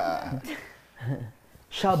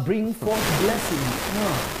shall bring forth blessings.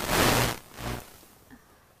 No.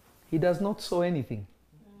 He does not sow anything.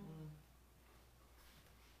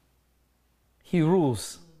 He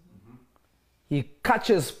rules. He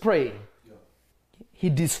catches prey. He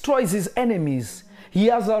destroys his enemies. He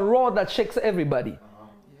has a roar that shakes everybody.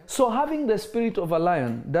 So having the spirit of a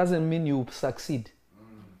lion doesn't mean you succeed.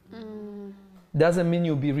 Doesn't mean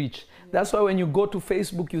you'll be rich. That's why when you go to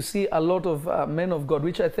Facebook, you see a lot of men of God,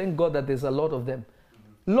 which I thank God that there's a lot of them.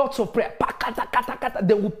 Lots of prayer.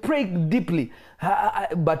 They will pray deeply.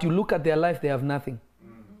 But you look at their life, they have nothing.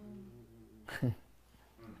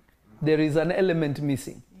 There is an element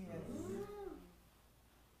missing.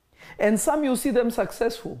 And some you see them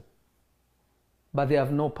successful, but they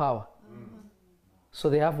have no power. So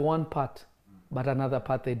they have one part, but another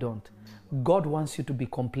part they don't. God wants you to be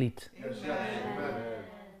complete.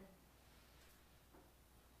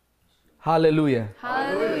 Hallelujah.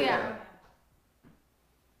 Hallelujah.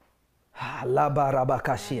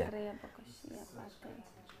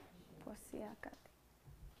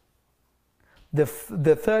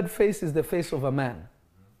 The third face is the face of a man.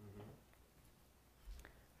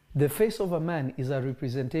 The face of a man is a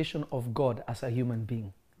representation of God as a human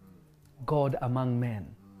being. God among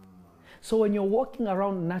men. So when you're walking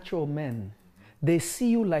around natural men, they see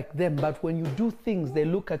you like them, but when you do things, they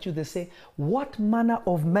look at you, they say, what manner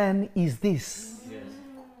of man is this? Yes.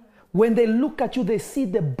 When they look at you, they see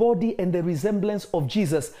the body and the resemblance of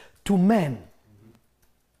Jesus to men.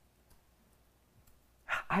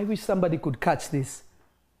 I wish somebody could catch this.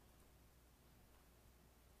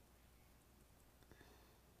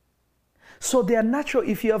 So they are natural.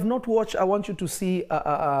 If you have not watched, I want you to see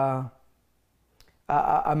a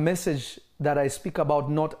message that I speak about,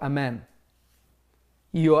 not a man.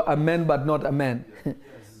 You're a man, but not a man. Yes.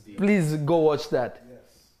 Please go watch that. Yes.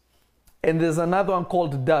 And there's another one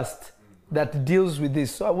called Dust that deals with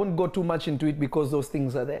this. So I won't go too much into it because those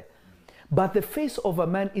things are there. But the face of a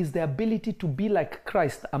man is the ability to be like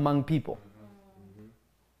Christ among people.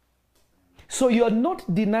 So you are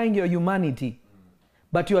not denying your humanity,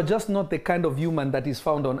 but you are just not the kind of human that is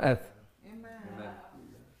found on earth. Amen.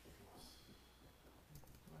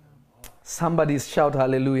 Somebody shout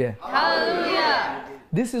hallelujah. Hallelujah.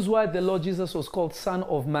 This is why the Lord Jesus was called Son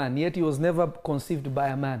of Man, yet he was never conceived by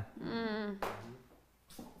a man.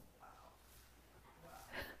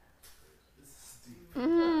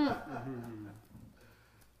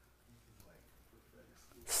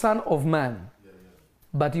 Son of Man,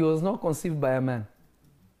 but he was not conceived by a man.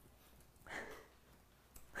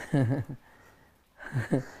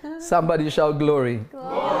 Somebody shout glory.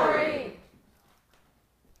 Glory.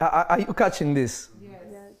 Are you catching this? Yes.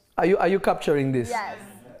 Are you capturing this? Yes.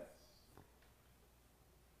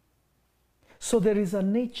 So there is a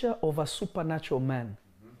nature of a supernatural man.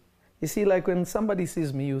 You see, like when somebody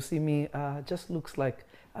sees me, you see me just looks like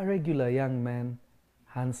a regular young man,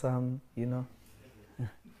 handsome, you know,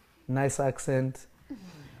 nice accent,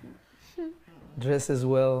 dresses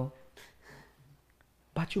well.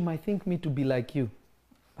 But you might think me to be like you,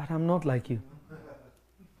 but I'm not like you.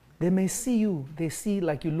 They may see you, they see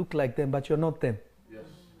like you look like them, but you're not them. Yes.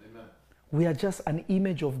 Amen. We are just an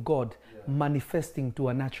image of God manifesting to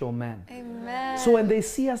a natural man. Amen. So when they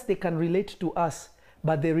see us, they can relate to us,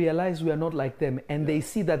 but they realize we are not like them, and they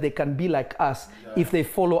see that they can be like us if they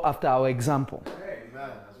follow after our example. Amen.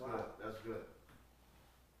 That's good. That's good.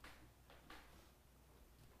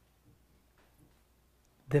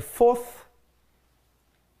 The fourth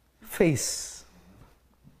face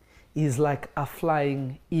is like a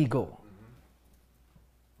flying eagle.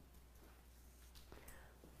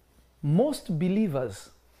 Most believers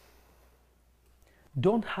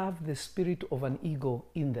don't have the spirit of an eagle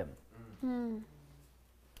in them.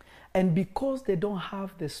 And because they don't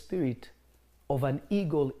have the spirit of an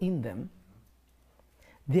eagle in them,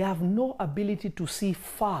 they have no ability to see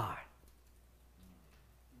far.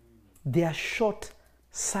 They are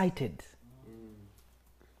short-sighted.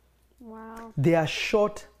 Wow. They are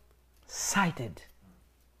short-sighted.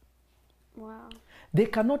 Wow. They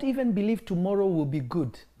cannot even believe tomorrow will be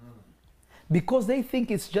good because they think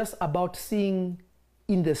it's just about seeing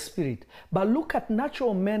in the spirit. But look at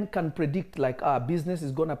natural men can predict like business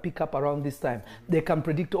is going to pick up around this time. They can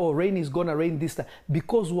predict, oh, rain is going to rain this time.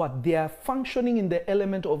 Because what? They are functioning in the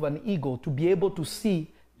element of an eagle to be able to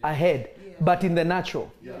see ahead, but in the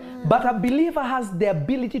natural. But a believer has the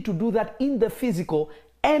ability to do that in the physical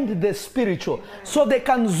and the spiritual. So they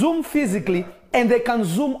can zoom physically and they can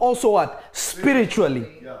zoom also what?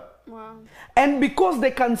 Spiritually. Wow. And because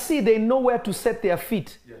they can see, they know where to set their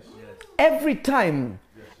feet. Every time,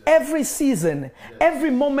 every season,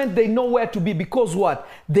 every moment they know where to be because what?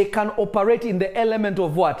 They can operate in the element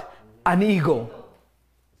of what? An eagle.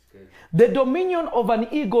 The dominion of an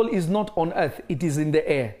eagle is not on earth, it is in the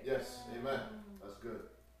air. Yes, amen. That's good.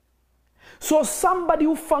 So somebody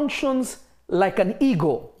who functions like an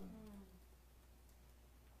eagle,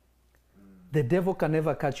 the devil can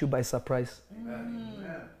never catch you by surprise. Amen.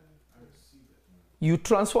 You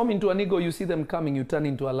transform into an eagle, you see them coming, you turn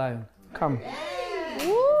into a lion. Come. Woo!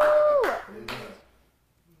 That's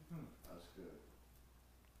good.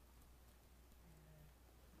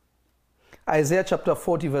 Isaiah chapter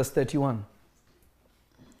 40 verse 31.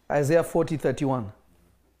 Isaiah 40, 31.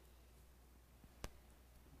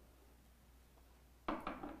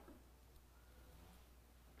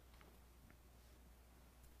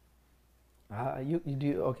 You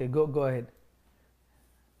do okay, go ahead.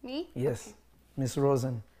 Me? Yes. Okay. Miss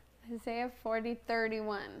Rosen. Isaiah 40,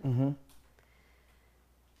 31.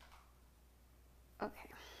 Okay.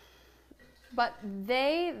 But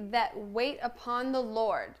they that wait upon the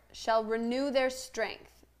Lord shall renew their strength.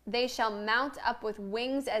 They shall mount up with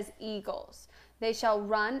wings as eagles. They shall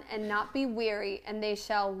run and not be weary, and they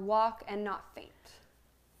shall walk and not faint.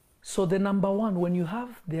 So the number one, when you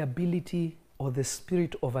have the ability or the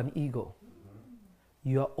spirit of an eagle,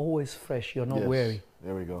 you are always fresh. You're not Yes. weary.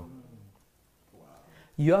 There we go.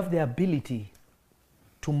 You have the ability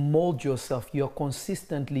to mold yourself. You're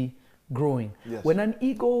consistently growing. Yes. When an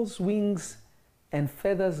eagle's wings and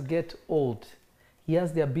feathers get old, he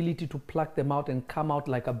has the ability to pluck them out and come out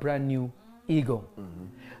like a brand new eagle.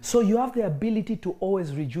 So you have the ability to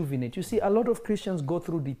always rejuvenate. You see, a lot of Christians go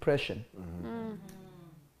through depression.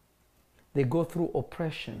 They go through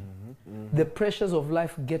oppression. The pressures of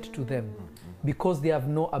life get to them because they have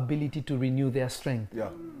no ability to renew their strength. Yeah.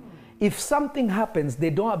 If something happens, they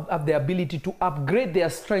don't have the ability to upgrade their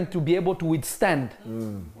strength to be able to withstand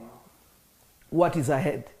what is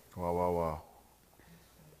ahead. Wow, wow, wow.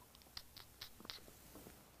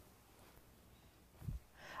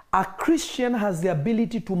 A Christian has the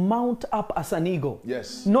ability to mount up as an eagle.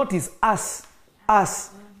 Yes. Notice us.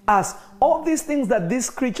 All these things that these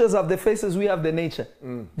creatures have the faces, we have the nature.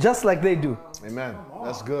 Just like they do. Amen.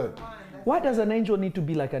 That's good. Why does an angel need to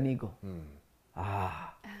be like an eagle?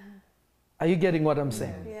 Are you getting what I'm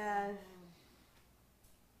saying? Yes.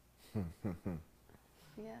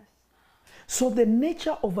 Yes. So the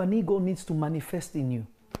nature of an eagle needs to manifest in you.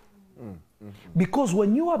 Because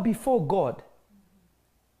when you are before God,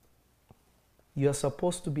 you are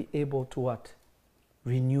supposed to be able to what?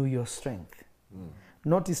 Renew your strength.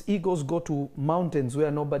 Notice eagles go to mountains where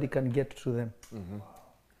nobody can get to them.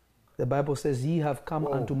 The Bible says, ye have come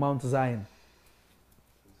unto Mount Zion.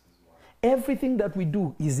 Everything that we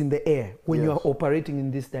do is in the air when you are operating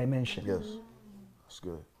in this dimension. Yes. That's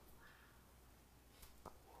good.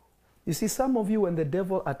 You see, some of you, when the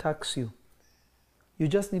devil attacks you, you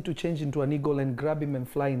just need to change into an eagle and grab him and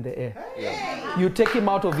fly in the air. Yeah. You take him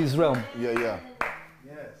out of his realm. Yeah, yeah.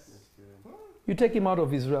 You take him out of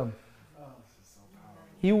his realm.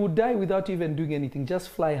 He would die without even doing anything. Just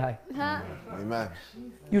fly high. Amen.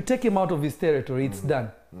 You take him out of his territory. It's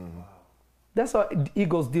done. That's how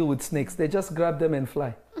eagles deal with snakes. They just grab them and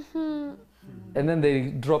fly. And then they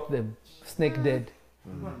drop them. Snake dead.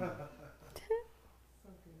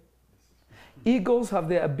 Eagles have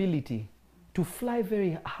the ability to fly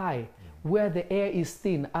very high. Where the air is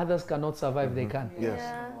thin, others cannot survive. They can. Yes.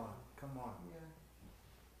 Yeah.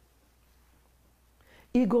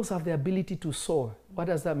 Eagles have the ability to soar. What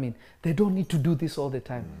does that mean? They don't need to do this all the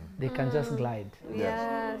time. They can just glide.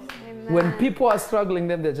 Yes. Amen. When people are struggling,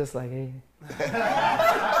 then they're just like, hey.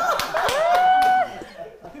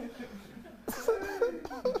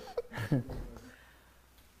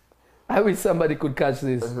 I wish somebody could catch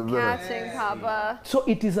this. Catching, Papa. So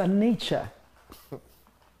it is a nature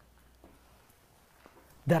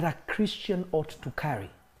that a Christian ought to carry.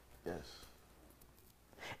 Yes.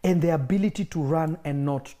 And the ability to run and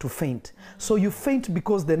not to faint. So you faint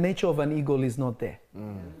because the nature of an eagle is not there.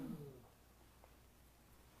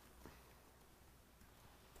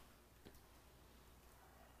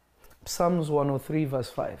 Psalms 103 verse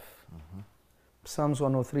 5. Psalms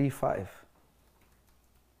 103, 5.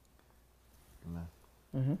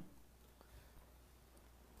 Amen.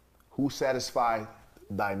 Who satisfied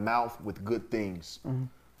thy mouth with good things,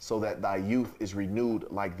 so that thy youth is renewed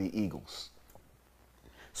like the eagles.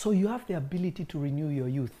 So you have the ability to renew your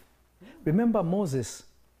youth. Remember, Moses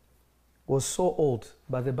was so old,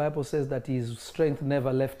 but the Bible says that his strength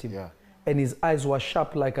never left him. Yeah. And his eyes were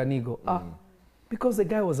sharp like an eagle. Because the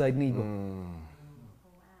guy was an eagle.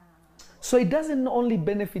 So it doesn't only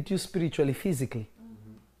benefit you spiritually, physically.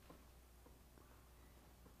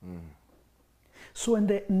 So when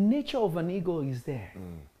the nature of an eagle is there,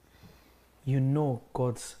 you know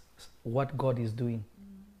what God is doing.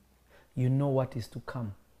 You know what is to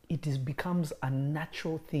come. It becomes a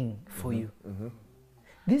natural thing for you.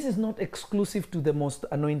 This is not exclusive to the most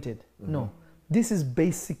anointed. No. This is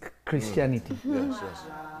basic Christianity. Yes, yes.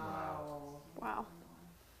 Wow.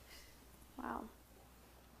 Wow.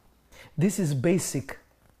 This is basic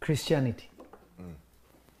Christianity.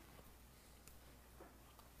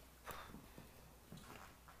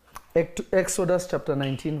 Exodus chapter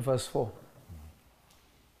 19 verse 4.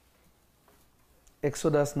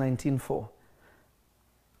 Exodus 19:4.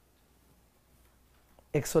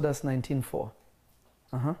 Exodus 19:4.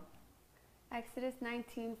 Exodus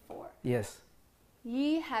 19:4. Yes.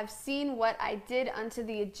 Ye have seen what I did unto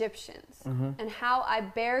the Egyptians, and how I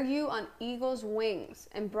bare you on eagle's wings,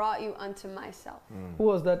 and brought you unto myself. Who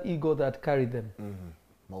was that eagle that carried them?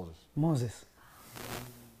 Moses. Moses.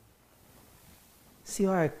 See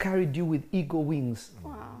how I carried you with eagle wings?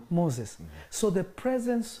 Wow. Moses. So the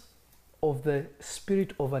presence of the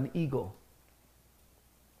spirit of an eagle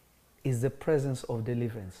is the presence of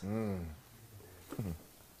deliverance.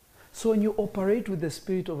 So when you operate with the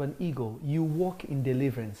spirit of an eagle, you walk in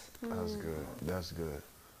deliverance. That's good. That's good.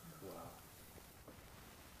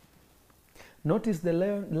 Notice the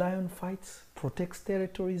lion fights, protects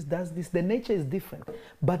territories, does this. The nature is different,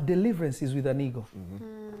 but deliverance is with an eagle.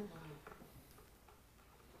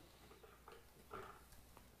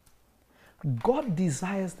 God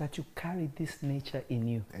desires that you carry this nature in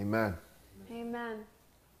you. Amen. Amen.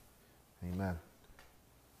 Amen.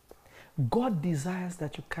 God desires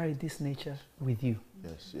that you carry this nature with you.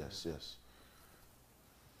 Yes, yes, yes.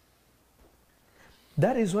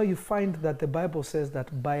 That is why you find that the Bible says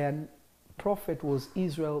that by a prophet was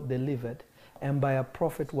Israel delivered, and by a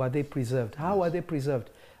prophet were they preserved. How were they preserved?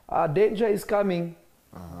 Danger is coming.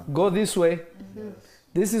 Go this way.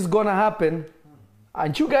 This is going to happen.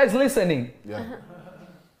 Aren't you guys listening? Yeah.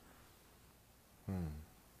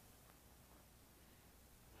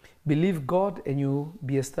 Believe God and you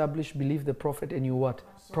be established. Believe the prophet and you what?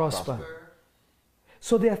 Prosper.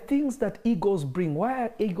 So there are things that eagles bring. Why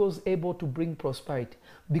are eagles able to bring prosperity?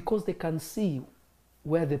 Because they can see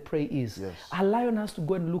where the prey is. Yes. A lion has to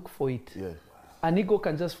go and look for it. Yes. An eagle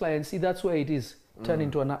can just fly and see that's where it is. Turn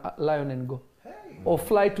into a lion and go. Or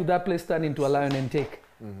fly to that place, turn into a lion and take.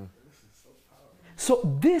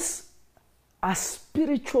 So these are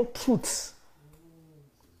spiritual truths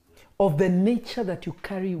of the nature that you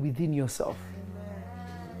carry within yourself.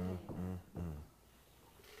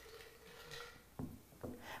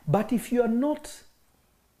 But if you are not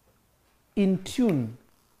in tune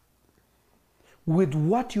with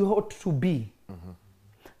what you ought to be,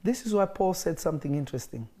 this is why Paul said something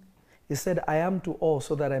interesting. He said, I am to all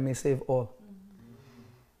so that I may save all.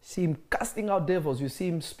 See him casting out devils. You see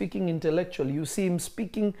him speaking intellectually. You see him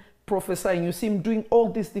speaking, prophesying. You see him doing all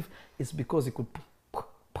this. It's because he could.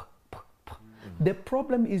 The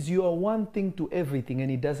problem is you are one thing to everything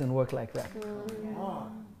and it doesn't work like that.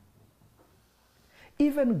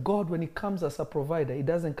 Even God, when he comes as a provider, he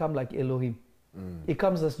doesn't come like Elohim. He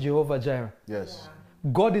comes as Jehovah Jireh. Yes.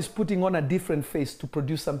 God is putting on a different face to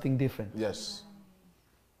produce something different. Yes.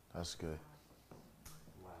 That's good.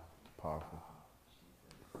 Powerful.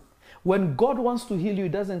 When God wants to heal you, he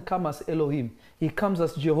doesn't come as Elohim. He comes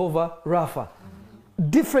as Jehovah Rapha.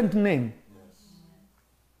 Different name.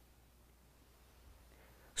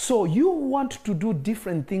 So you want to do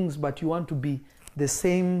different things, but you want to be the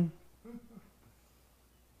same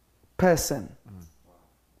person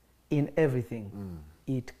in everything.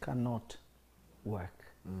 It cannot work.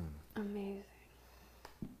 Amazing.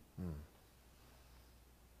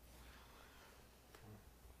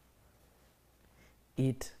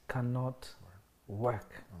 It cannot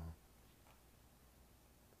work.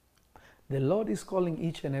 The Lord is calling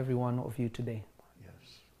each and every one of you today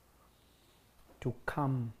to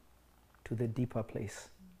come to the deeper place.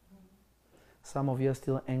 Some of you are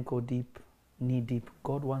still ankle deep, knee deep.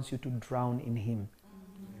 God wants you to drown in him.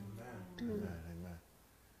 Amen. Amen.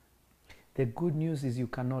 The good news is you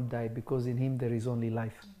cannot die because in him there is only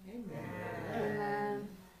life. Amen.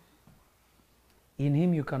 In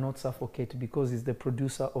him you cannot suffocate because he's the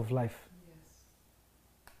producer of life.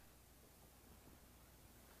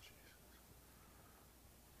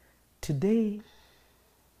 Today,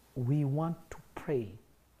 we want to pray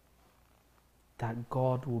that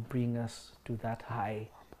God will bring us to that high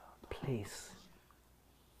place.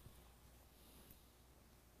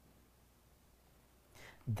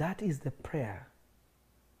 That is the prayer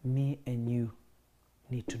me and you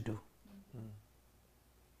need to do.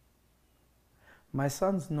 My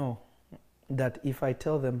sons know that if I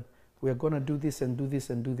tell them we're going to do this and do this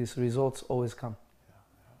and do this, results always come.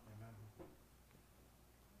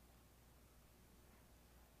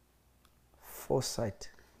 Foresight,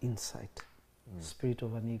 insight, spirit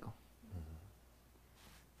of an eagle.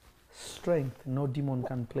 Strength, no demon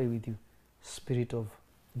can play with you. Spirit of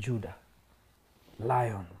Judah,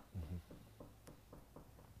 lion.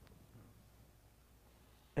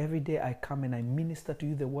 Every day I come and I minister to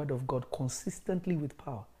you the word of God consistently with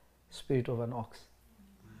power. Spirit of an ox.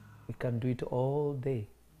 We can do it all day.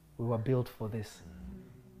 We were built for this.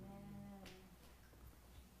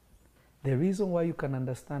 The reason why you can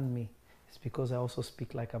understand me is because I also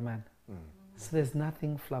speak like a man. So there's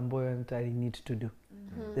nothing flamboyant I need to do.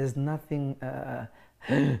 There's nothing,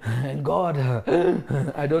 God,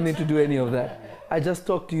 I don't need to do any of that. I just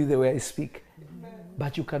talk to you the way I speak.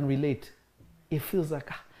 But you can relate. It feels like,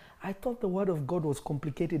 I thought the word of God was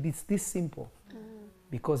complicated. It's this simple.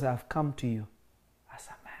 Because I've come to you as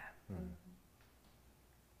a man.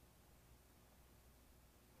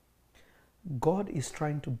 God is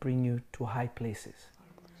trying to bring you to high places.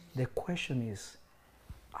 The question is,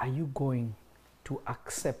 are you going to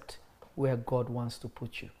accept where God wants to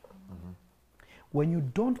put you? When you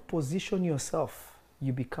don't position yourself,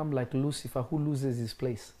 you become like Lucifer, who loses his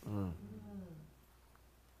place.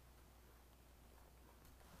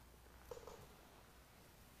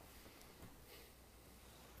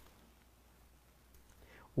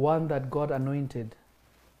 One that God anointed,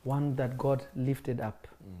 one that God lifted up,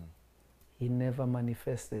 he never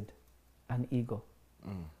manifested an ego.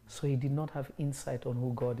 So he did not have insight on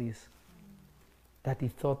who God is. That he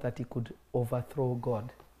thought that he could overthrow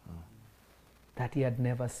God, that he had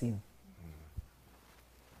never seen.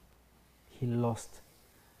 He lost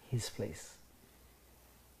his place.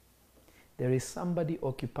 There is somebody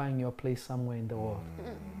occupying your place somewhere in the world.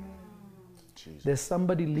 Jesus. There's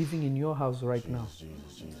somebody living in your house right now.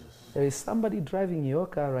 Jesus. There is somebody driving your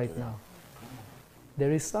car right now.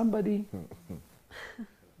 There is somebody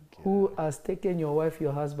who has taken your wife,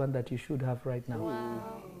 your husband that you should have right now.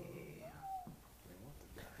 Wow.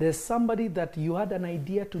 There's somebody that you had an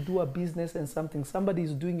idea to do a business and something. Somebody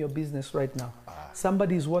is doing your business right now.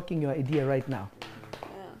 Somebody is working your idea right now.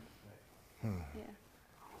 Yeah.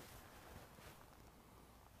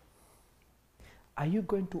 Are you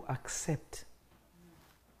going to accept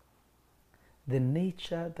the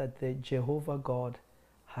nature that the Jehovah God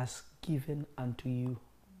has given unto you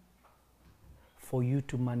for you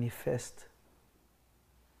to manifest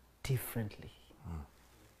differently?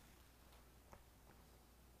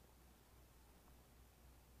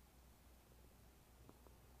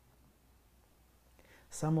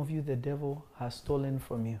 Some of you, the devil has stolen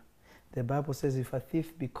from you. The Bible says if a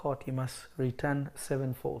thief be caught, he must return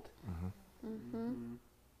sevenfold.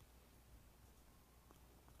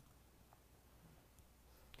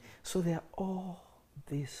 So there are all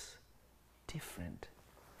these different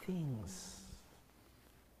things.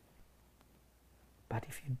 But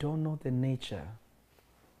if you don't know the nature,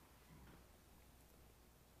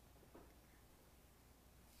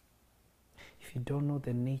 if you don't know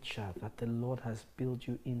the nature that the Lord has built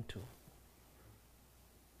you into,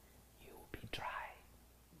 you will be dry.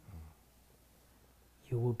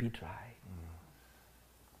 You will be dry.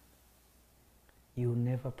 You will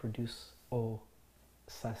never produce or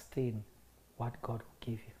sustain what God will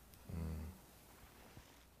give you.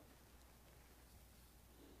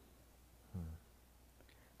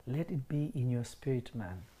 Let it be in your spirit,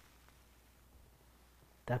 man,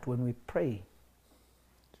 that when we pray,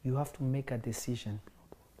 you have to make a decision.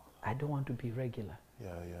 I don't want to be regular.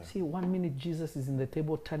 See, 1 minute Jesus is in the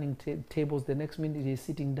table turning tables, the next minute he's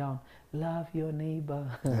sitting down. Love your neighbor.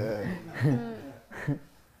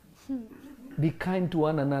 Be kind to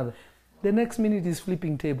one another. The next minute is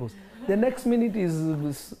flipping tables. The next minute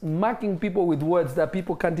is marking people with words that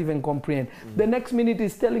people can't even comprehend. The next minute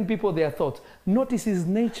is telling people their thoughts. Notice his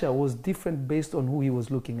nature was different based on who he was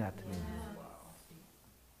looking at.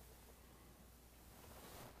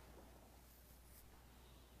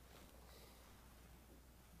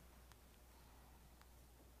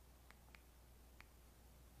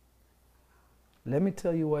 Let me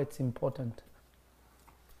tell you why it's important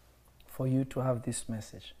for you to have this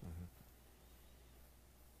message.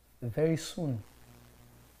 Very soon,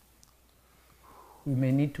 we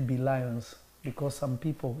may need to be lions because some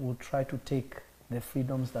people will try to take the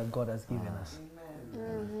freedoms that God has given us.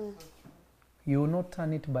 You will not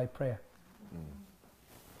turn it by prayer.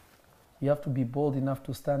 You have to be bold enough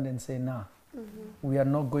to stand and say, nah, we are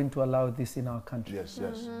not going to allow this in our country. Yes.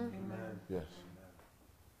 Yes.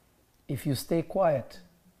 If you stay quiet,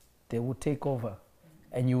 they will take over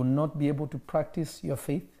and you will not be able to practice your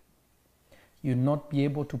faith. You will not be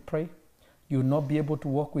able to pray. You will not be able to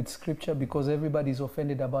walk with scripture because everybody is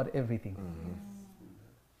offended about everything.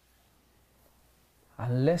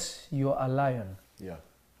 Unless you're a lion. Yeah.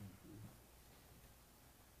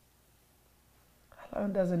 A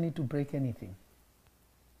lion doesn't need to break anything.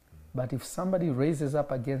 But if somebody raises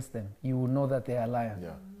up against them, you will know that they are a lion.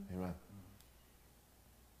 Yeah. Amen.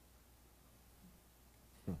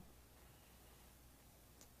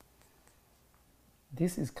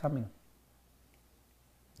 This is coming.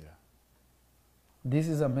 Yeah. This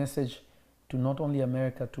is a message to not only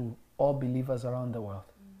America, to all believers around the world.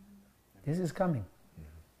 This is coming.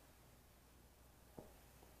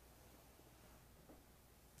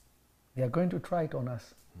 They are going to try it on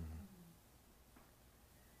us.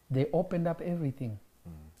 They opened up everything.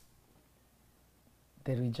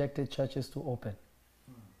 They rejected churches to open.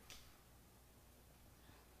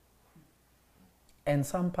 And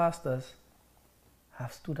some pastors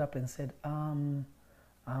have stood up and said,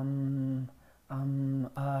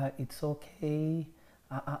 it's okay,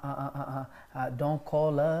 don't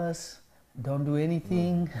call us, don't do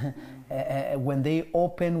anything. When they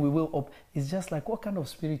open, we will open. It's just like, what kind of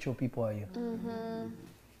spiritual people are you?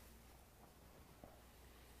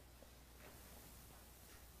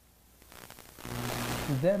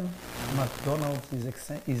 To them, McDonald's is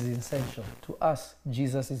essential. To us,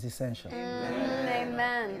 Jesus is essential.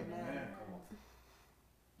 Amen.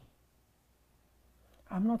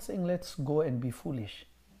 I'm not saying let's go and be foolish.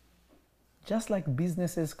 Just like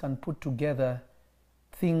businesses can put together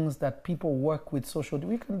things that people work with social,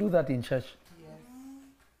 we can do that in church. Yes.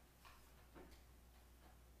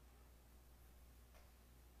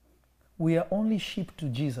 We are only sheep to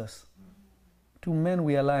Jesus. To men,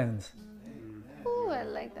 we are lions. Ooh, I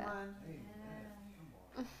like that.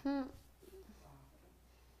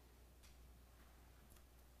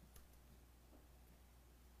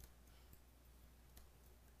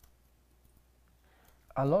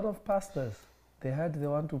 A lot of pastors, they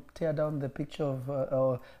want to tear down the picture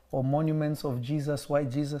of or monuments of Jesus,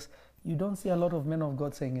 white Jesus. You don't see a lot of men of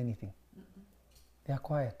God saying anything. They are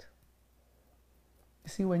quiet. You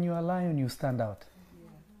see, when you are a lion, you stand out.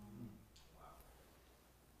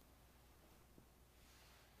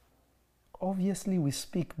 Obviously, we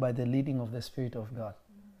speak by the leading of the Spirit of God.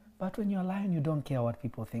 But when you're a lion, you don't care what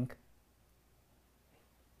people think.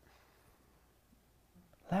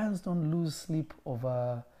 Lions don't lose sleep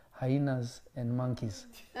over hyenas and monkeys.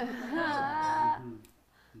 A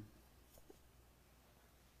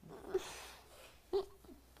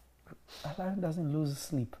lion doesn't lose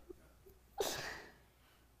sleep.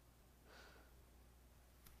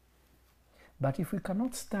 But if we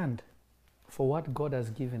cannot stand for what God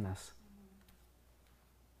has given us,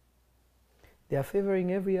 they are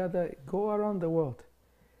favoring every other. Go around the world.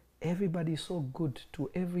 Everybody is so good to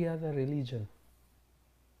every other religion.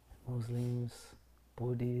 Muslims,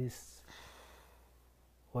 Buddhists,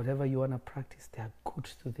 whatever you want to practice, they are good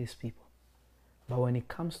to these people. But when it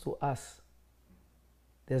comes to us,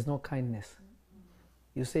 there's no kindness.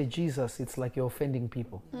 You say Jesus, it's like you're offending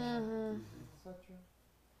people. Mm-hmm. So true.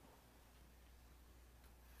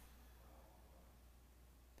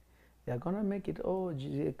 They're going to make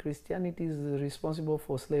it, Christianity is responsible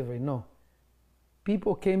for slavery. No.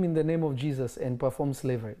 People came in the name of Jesus and performed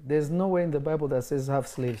slavery. There's nowhere in the Bible that says have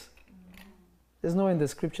slaves. There's nowhere in the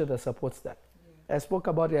scripture that supports that. I spoke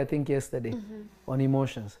about it, I think, yesterday on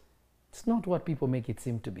emotions. It's not what people make it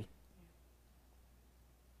seem to be.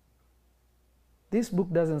 This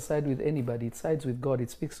book doesn't side with anybody. It sides with God. It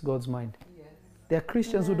speaks God's mind. Yes. There are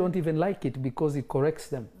Christians who don't even like it because it corrects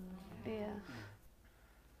them. Yeah.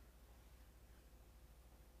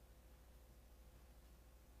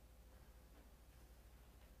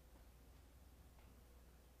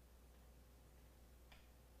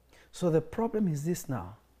 So the problem is this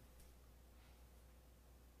now.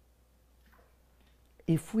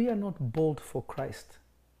 If we are not bold for Christ,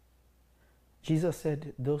 Jesus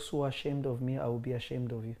said, those who are ashamed of me, I will be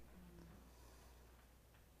ashamed of you.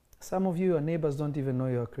 Some of you, your neighbors, don't even know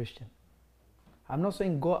you're a Christian. I'm not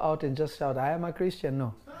saying go out and just shout, I am a Christian.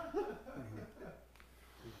 No.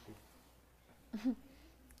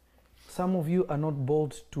 Some of you are not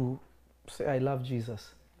bold to say, I love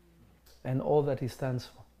Jesus and all that he stands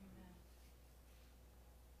for.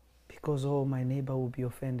 Because, my neighbor will be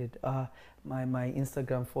offended. My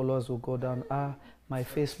Instagram followers will go down. My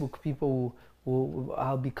Facebook people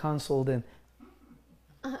I'll be cancelled. And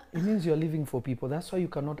it means you're living for people. That's why you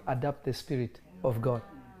cannot adapt the Spirit of God.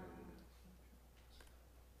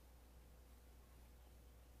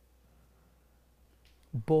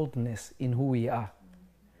 Boldness in who we are.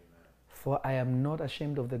 For I am not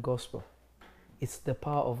ashamed of the gospel. It's the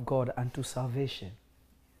power of God unto salvation.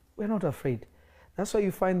 We're not afraid. That's why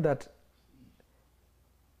you find that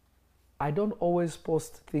I don't always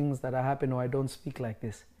post things that are happening or I don't speak like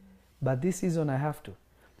this. But this season I have to.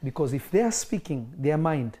 Because if they are speaking their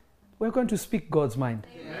mind, we're going to speak God's mind.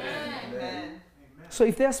 Amen. So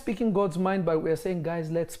if they are speaking God's mind, but we're saying,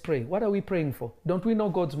 guys, let's pray. What are we praying for? Don't we know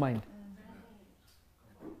God's mind?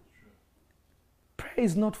 Prayer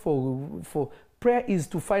is not for prayer is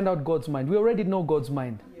to find out God's mind. We already know God's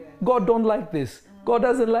mind. Yes. God don't like this. God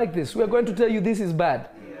doesn't like this. We're going to tell you this is bad.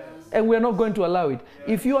 Yes. And we're not going to allow it.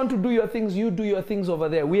 If you want to do your things, you do your things over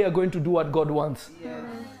there. We are going to do what God wants. Yes.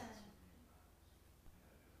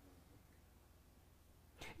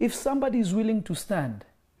 If somebody is willing to stand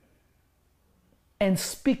and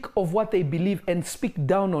speak of what they believe and speak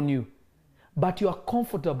down on you, but you are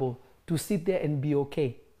comfortable to sit there and be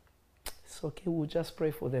okay, it's okay, we'll just pray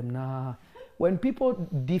for them. Nah. When people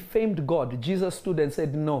defamed God, Jesus stood and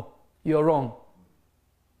said, no, you're wrong.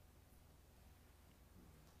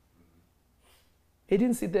 He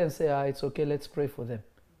didn't sit there and say, it's okay, let's pray for them.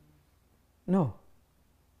 No.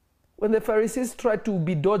 When the Pharisees tried to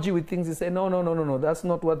be dodgy with things, he said, no, that's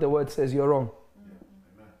not what the word says, you're wrong. Amen.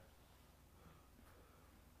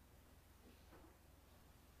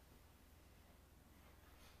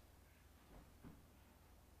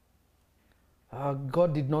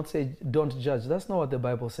 God did not say don't judge. That's not what the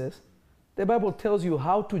Bible says. The Bible tells you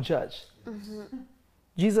how to judge.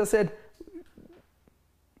 Jesus said,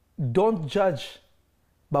 don't judge,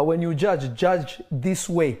 but when you judge, judge this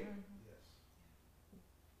way.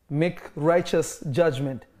 Make righteous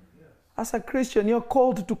judgment. As a Christian, you're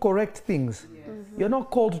called to correct things. You're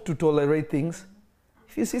not called to tolerate things.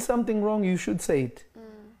 If you see something wrong, you should say it.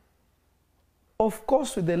 Of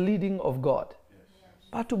course, with the leading of God.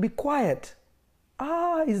 But to be quiet,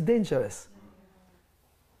 is dangerous.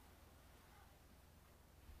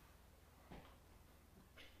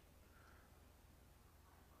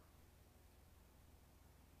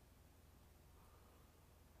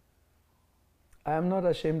 I am not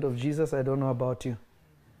ashamed of Jesus. I don't know about you.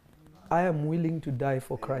 I am willing to die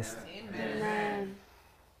for Christ. Amen.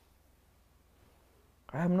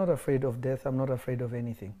 I am not afraid of death. I'm not afraid of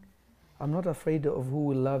anything. I'm not afraid of who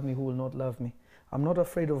will love me, who will not love me. I'm not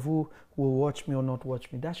afraid of who will watch me or not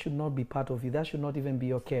watch me. That should not be part of you. That should not even be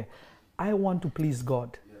your care. I want to please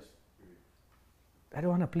God. I don't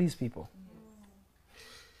want to please people.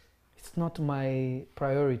 It's not my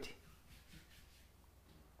priority.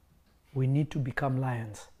 We need to become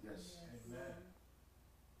lions.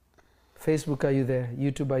 Facebook, are you there?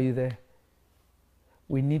 YouTube, are you there?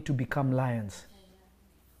 We need to become lions.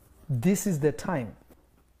 This is the time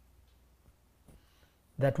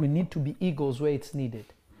that we need to be eagles where it's needed.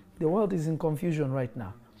 The world is in confusion right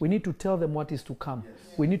now. We need to tell them what is to come.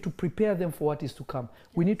 We need to prepare them for what is to come.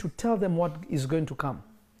 We need to tell them what is going to come.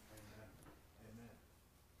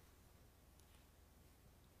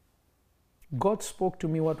 God spoke to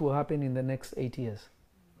me what will happen in the next 8 years.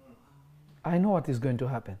 I know what is going to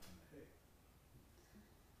happen.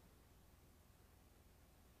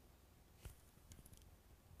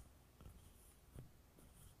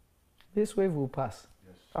 This wave will pass.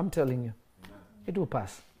 I'm telling you. It will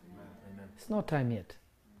pass. It's not time yet.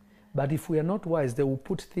 But if we are not wise, they will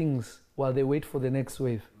put things while they wait for the next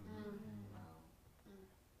wave.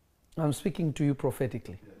 I'm speaking to you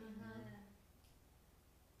prophetically.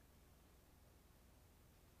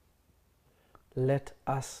 Let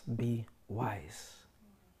us be wise.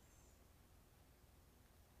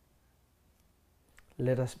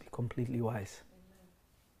 Let us be completely wise.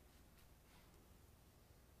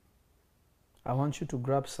 I want you to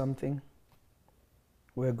grab something.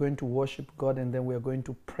 We're going to worship God and then we're going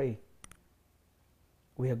to pray.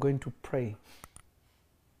 We are going to pray.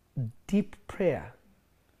 Deep prayer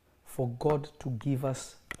for God to give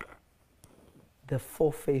us the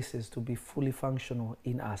four faces to be fully functional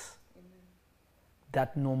in us.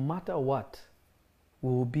 That no matter what,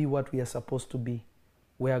 we will be what we are supposed to be,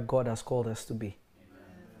 where God has called us to be.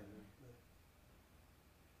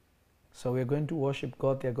 So we're going to worship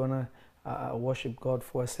God. They're going to worship God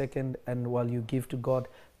for a second, and while you give to God,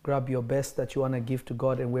 grab your best that you want to give to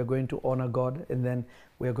God, and we're going to honor God, and then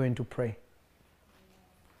we're going to pray.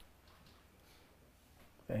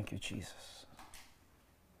 Thank you, Jesus.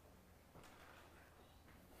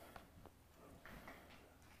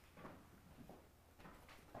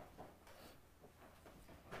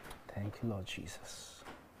 Thank you, Lord Jesus.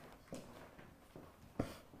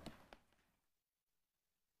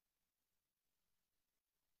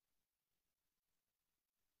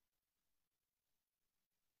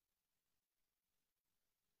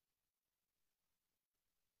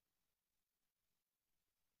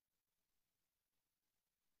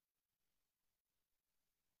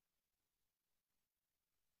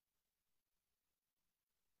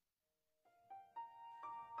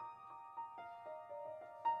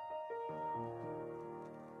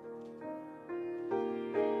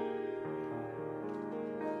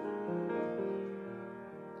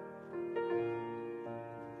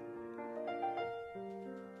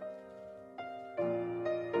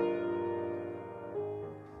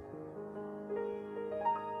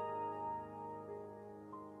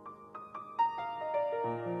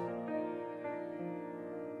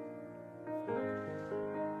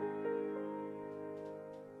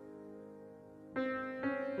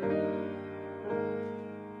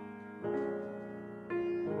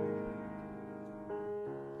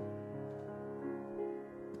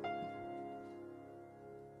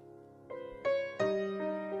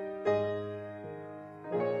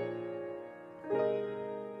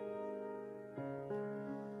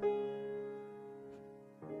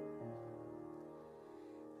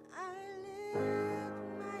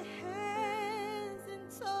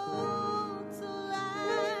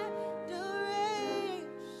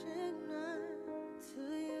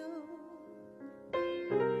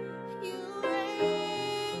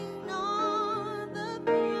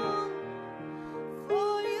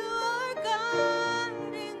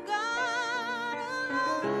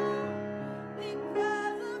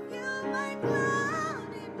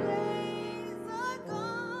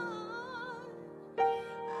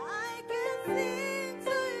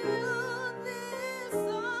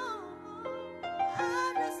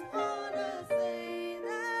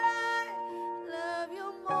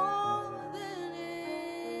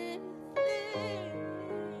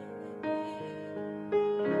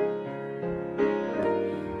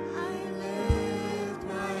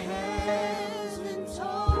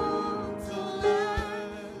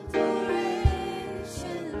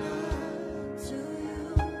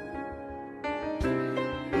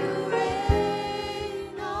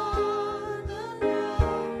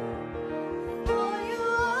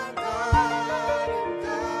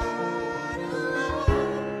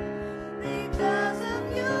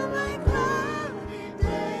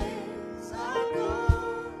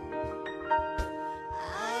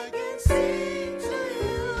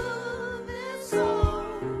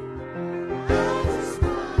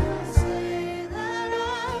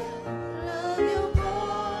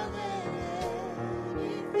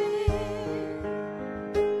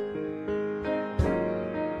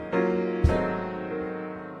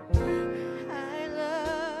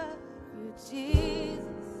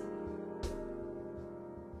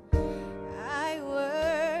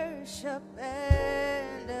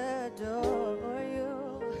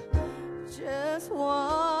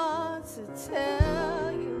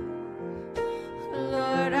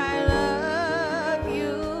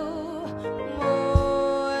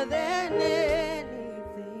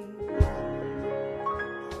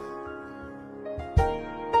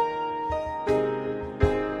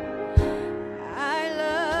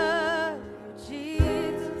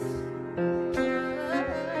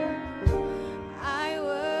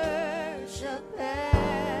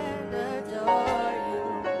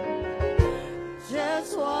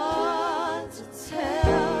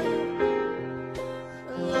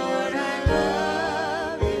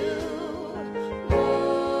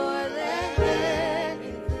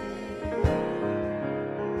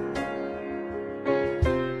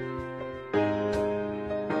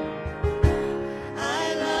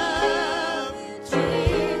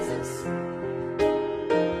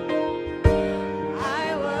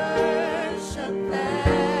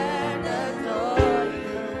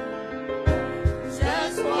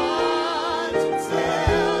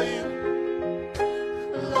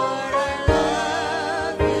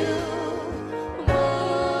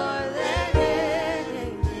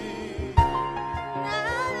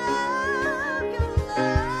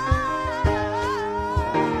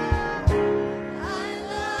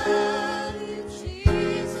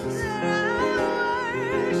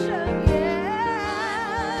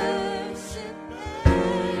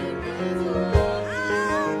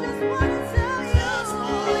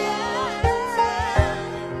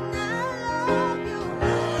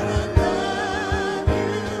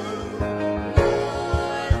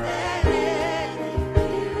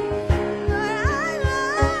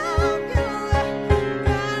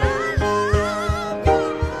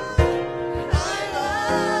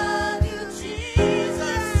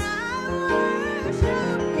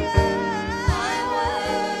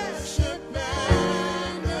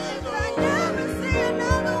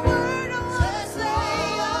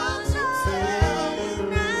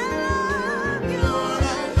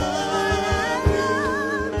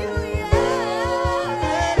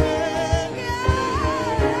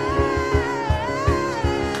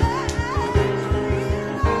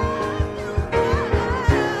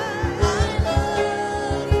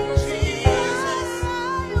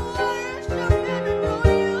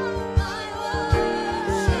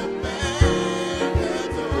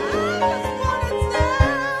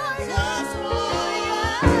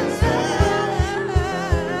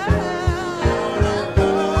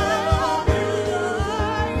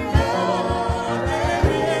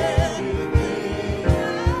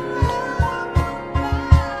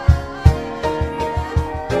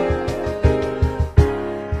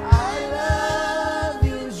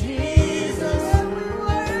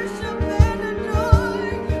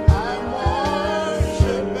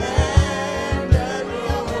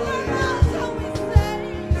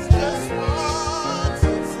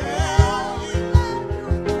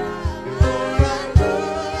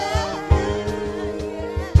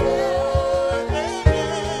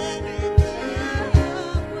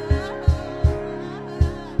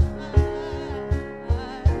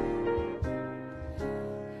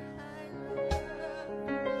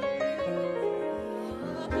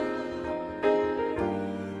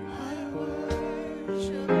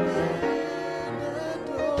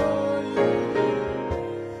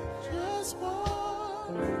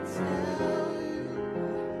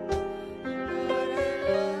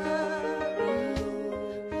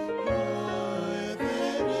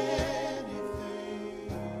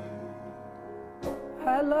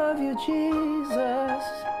 love you, Jesus.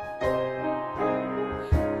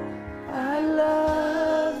 I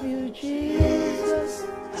love you, Jesus.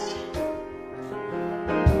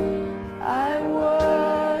 I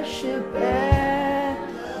worship and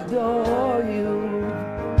adore you.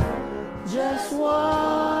 Just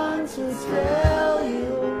want to tell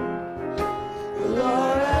you,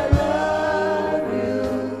 Lord, I love you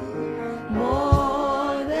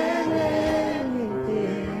more than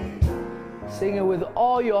anything. Sing it with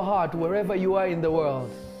all your heart wherever you are in the world.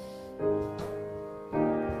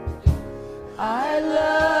 I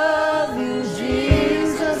love you,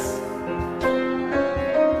 Jesus.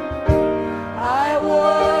 I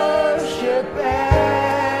worship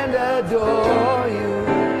and adore you.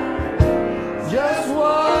 Just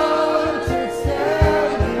want to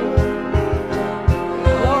tell you,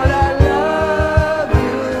 Lord, I love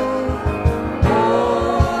you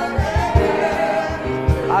more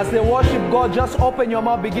than. As they worship God, just open your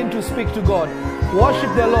mouth, begin to speak to God.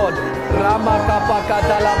 Worship the Lord.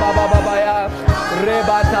 Ramakapakatala baba babaya,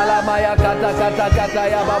 rebatala maya kata kata kata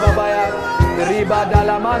ya baba baya,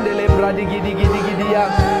 ribadala mandele bradigidi gidi gidia,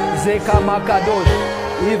 zeka makadosh,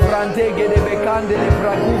 ivrante gede bekandele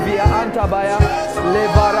braguvia antabaya,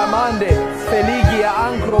 levaramande, feligia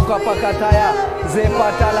ankro kapakataya,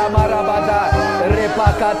 zepatala marabada,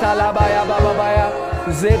 repakatala baya baba baya,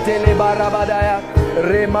 zetele barabadaya.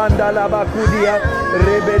 Remanda la bakudia,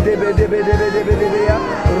 rebedebedebedebedebedebea,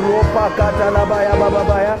 ropa katalabaya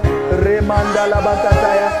bababaya, remanda la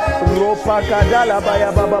bakataya, ropa kadalabaya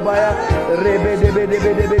bababaya,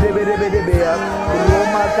 rebedebedebedebedebedebea,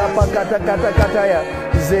 roma kapakata katakataya,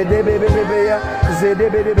 zedebedebedebea,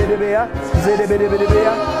 zedebedebedebea,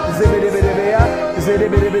 zedebedebedebea, zedebedebedebea,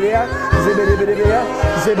 zedebedebedebea, zedebedebedebea,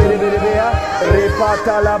 zedebedebedebea,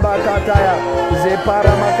 repata la bakataya,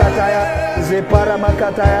 zepara makataya, zepara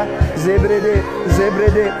makataya, zebrede,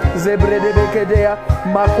 zebrede, zebrede bekedea,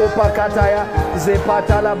 makopa kataya,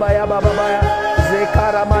 zepata la baya bababaya,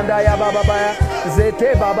 zekaramandaya bababaya,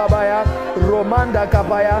 zete bababaya, romanda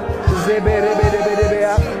kapaya,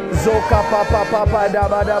 zeberebedebedebea, zoka papa papa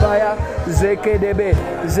dabadabaya, zekedebe,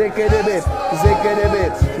 zekedebe,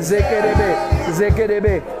 zekedebe, zekedebe,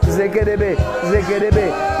 zekedebe, zekedebe, zekedebe,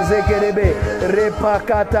 zekedebe,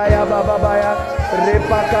 repakataya bababaya,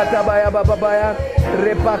 repakata baya bababaya,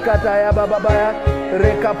 repakata ya bababaya,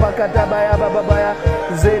 rekapakata baya bababaya,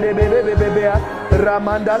 zedebebebebea,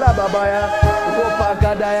 ramandala babaya,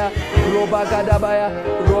 ropagadaya, robagadabaya,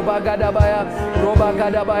 robagadabaya,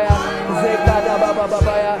 robagadabaya, zekada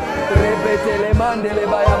bababaya, repetele mandele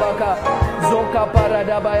baya baka, zoka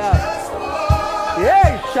paradabaya,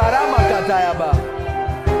 hey sharama kataya ba,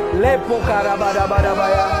 lepo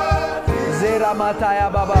karabadabadabaya, zeramataya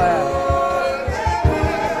babaya.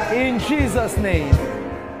 In Jesus' name,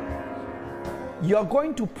 you're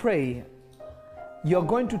going to pray. You're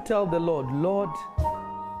going to tell the Lord, Lord,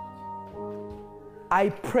 I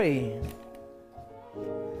pray,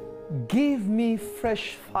 give me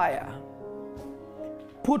fresh fire.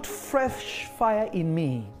 Put fresh fire in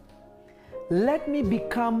me. Let me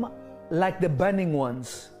become like the burning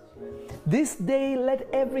ones. This day, let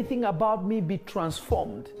everything about me be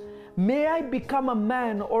transformed. May I become a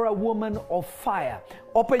man or a woman of fire.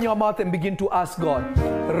 Open your mouth and begin to ask God.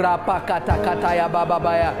 Rapakata kataya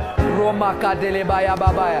bababaya, Roma kadelebaya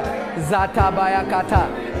babaya, Zata baya kata,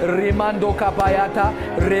 Rimando kapayata,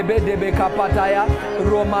 Rebedebe kapataya,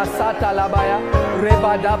 Roma sata labaya,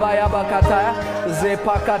 Rebadabaya bakataya,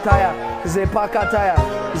 Zepakataya, Zepakataya,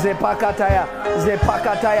 Zepakataya,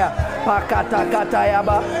 Zepakataya,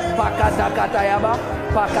 Pakatakatayaba, Pakatakatayaba,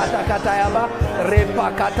 Pakatakatayaba,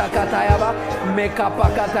 Repakatakatayaba,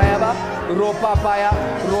 Mekapakatayaba, Ropapaya,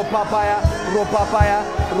 Ropapaya, Ropapaya,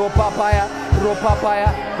 Ropapaya, Ropapaya,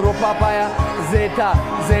 Ropapaya, Zeta,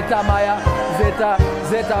 Zeta Maya, Zeta,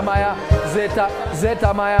 Zeta Maya, Zeta,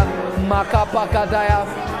 Zeta Maya, Makapakataya,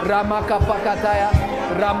 Ramakapakataya,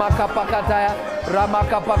 Ramakapakataya,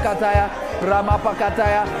 Ramakapakataya,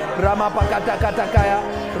 Ramapakataya, Ramapakatakatakaya,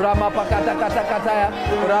 Ramapakatakatakataya,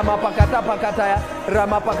 Ramapakatapakataya,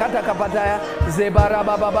 Ramapakatakapataya, Zebara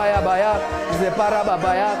babaya baya, Zepara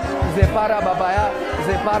babaya, Zepara babaya,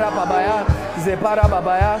 Zepara babaya, Zepara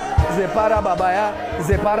babaya, Zepara babaya,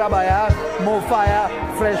 Zepara baya, more fire,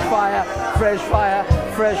 fresh fire, fresh fire,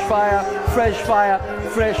 fresh fire, fresh fire,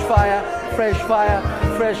 fresh fire, fresh fire,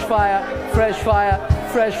 fresh fire, fresh fire,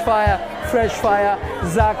 fresh fire, fresh fire,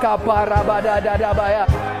 Zaka parabada dadabaya,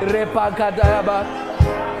 Repakatayaba,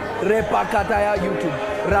 Repakataya YouTube,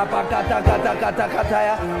 Rapakata kata kata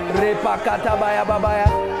kataya, Repakata baya babaya,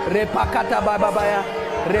 Repakata babaya,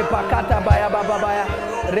 Repakata baya babaya,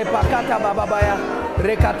 Repakata babaya,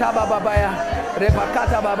 Rekata babaya,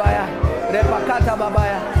 Repakata babaya. Repakata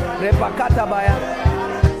babaya. Repakata baya.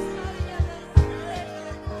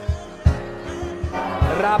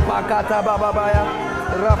 Rapakata babaya.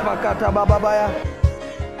 Rapakata babaya.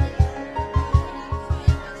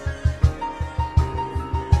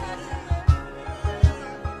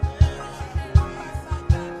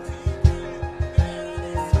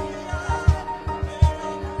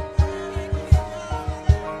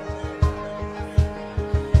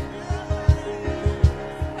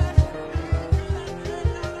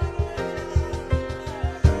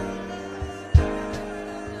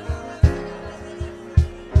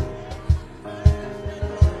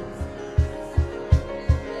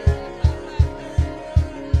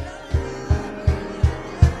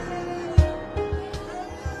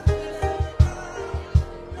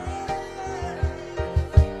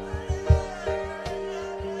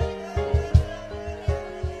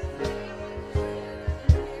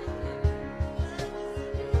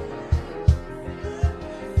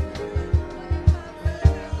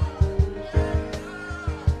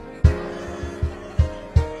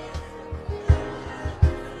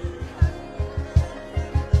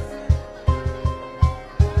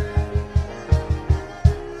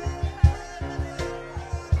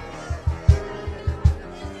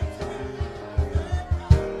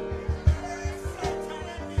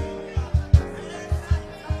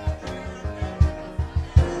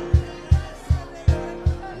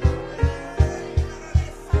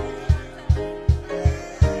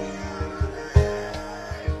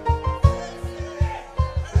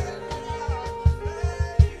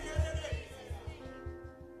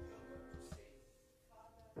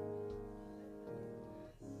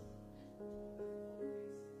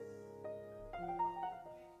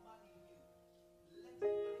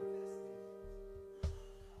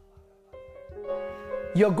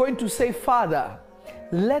 You're going to say, Father,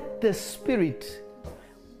 let the spirit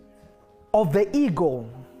of the eagle,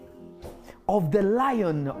 of the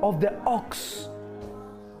lion, of the ox,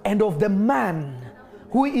 and of the man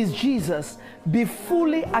who is Jesus be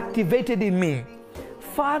fully activated in me.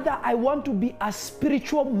 Father, I want to be a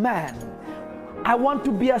spiritual man. I want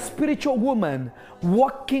to be a spiritual woman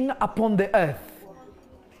walking upon the earth.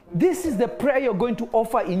 This is the prayer you're going to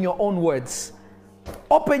offer in your own words.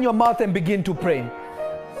 Open your mouth and begin to pray.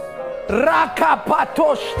 Raka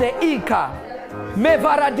patosh te ika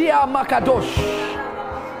mevaradia makadosh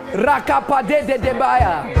raka pade de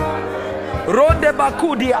debaya ronde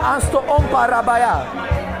bakudia ansto ompa rabaya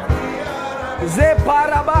ze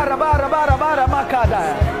para bara bara bara bara makada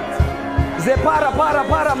ze para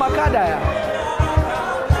makada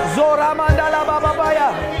zora mandala babaya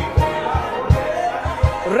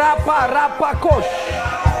rapa kosh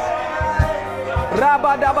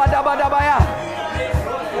rabadabadabaya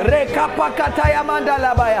rekapakataya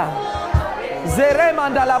mandalabaya zere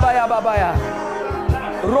mandalabaya babaya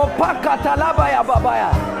ropakatalabaya babaya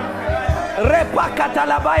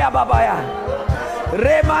repakatalabaya babaya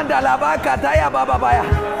remandalabakataya babaya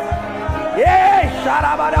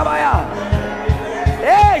sharabadabaya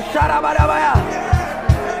sharabadabaya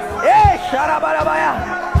sharabadabaya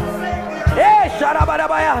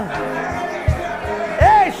sharabadabaya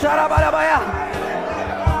sharabadabaya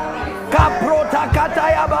kaprota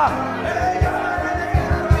katayaba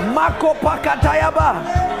makopa katayaba.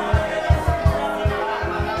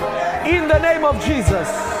 In the name of Jesus,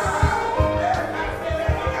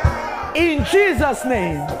 in Jesus'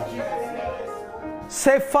 name,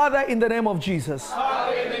 say, Father, in the name of Jesus,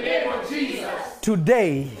 Father, in the name of Jesus,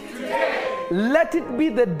 today, let it be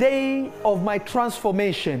the day of my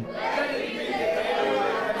transformation.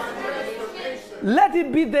 Let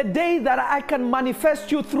it be the day that I can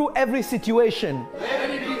manifest you through every situation. let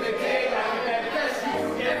it be the day that I manifest you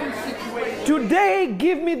through every situation. Today,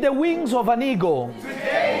 give me the wings of an eagle.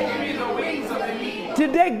 Today, give me the wings of an eagle.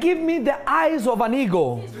 Today, give me the eyes of an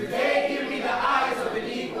eagle. Today, give me the eyes of an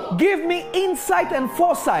eagle. Give me insight and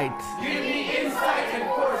foresight. Give me insight and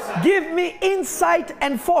foresight. Give me insight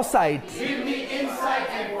and foresight. Give me insight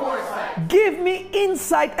and foresight. Give me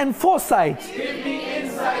insight and foresight Give me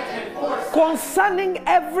insight and foresight concerning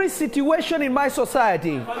every situation in my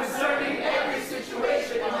society. concerning every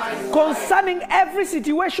situation in my life. Concerning every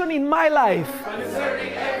situation in my life.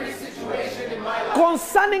 Concerning every situation in my life.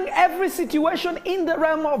 Concerning every situation in the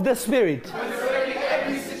realm of the Spirit. Concerning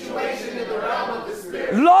every situation in the realm of the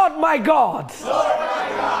Spirit. Lord my God, Lord my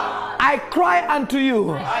God, I cry unto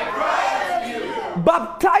you. I cry unto you.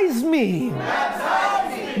 Baptize me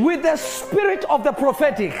Baptize me with the spirit of the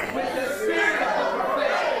prophetic. with the spirit of the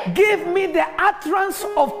prophetic. Give me the utterance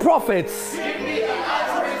of prophets. Give me the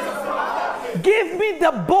utterance of prophets. Give me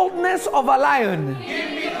the boldness of a lion. Give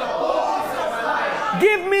me the boldness of a lion.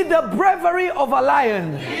 Give me the bravery of a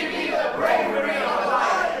lion.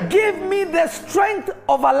 Give me the strength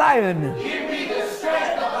of a lion.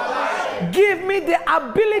 Give me the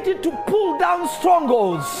ability to pull down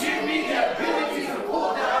strongholds. Give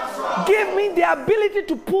me the ability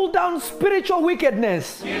to pull down spiritual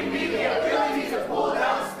wickedness.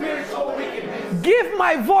 Give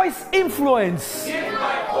my voice influence.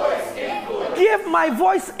 Give my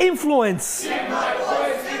voice influence.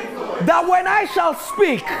 That when I shall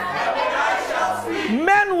speak,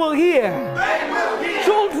 men will hear.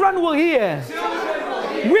 Children will hear.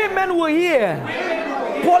 Women will hear.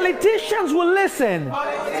 Politicians will listen.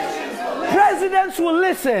 Presidents will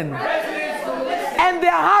listen. And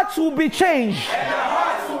their hearts will be changed.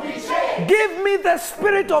 Give me the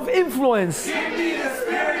spirit of influence.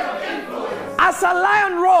 As a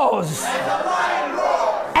lion roars,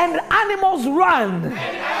 and animals run,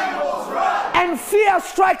 and fear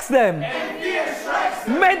strikes them.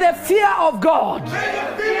 May the fear of God,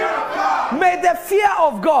 may the fear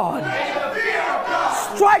of God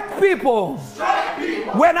strike people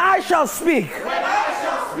when I shall speak.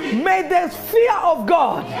 May the fear of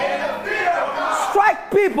God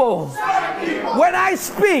strike people when I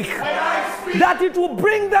speak, that it will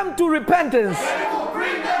bring them to repentance.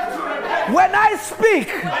 When I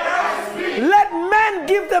speak, let men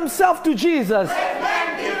give themselves to Jesus.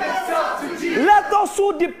 Let those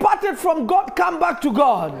who departed from God come back to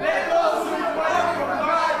God.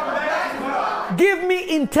 Give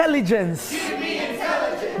me intelligence.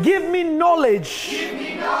 Give me knowledge.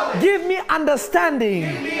 Give me understanding.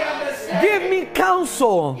 Give me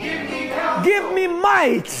counsel. Give me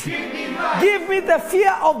might. Give me the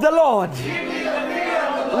fear of the Lord.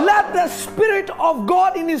 Let the Spirit of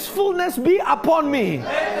God in His fullness be upon me.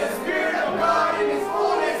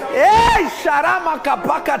 Hey, sharama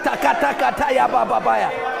kapaka takatakataya bababaya.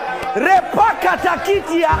 Repaka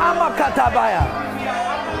takitia amakatabaya.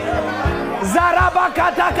 Zaraba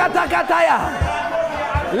katakatakataya.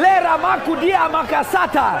 Lera makudia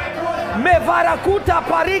makasata. Mevarakuta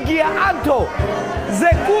parigia anto.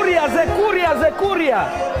 Zekuria.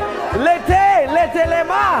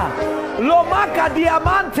 Letelema. Lomaka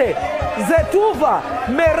diamante. Zetuva.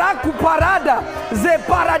 Meraku parada.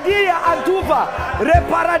 Zeparadia antuva.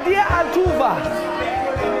 Reparadia antuva.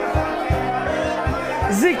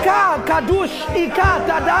 Zika kadush ika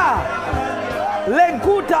tada.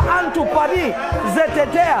 Lenkuta antu pari.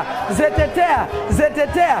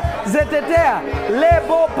 Zetetea.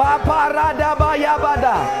 Lebo paparada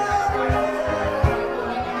bayabada.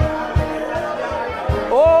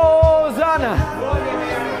 Oh Zana.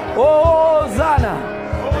 Oh Zana.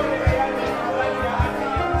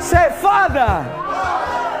 Say, Father,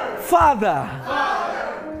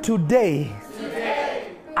 today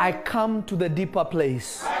I come to the deeper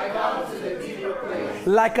place.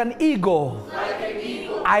 Like an eagle,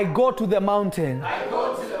 I go to the mountain.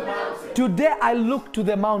 Today I look to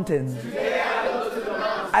the mountain.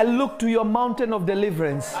 I look to your mountain of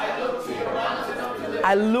deliverance.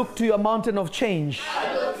 I look to your mountain of change.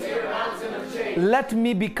 Let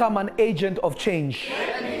me become an agent of change.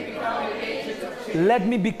 Let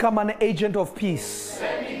me become an agent of peace.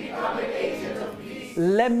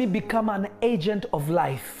 Let me become an agent of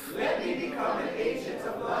life.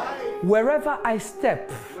 Wherever I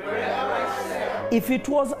step, if it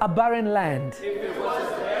was a barren land,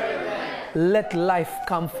 let life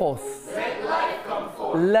come forth.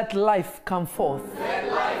 Let life come forth.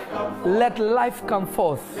 Let life come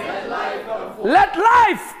forth. Let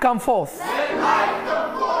life come forth.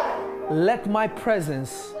 Let my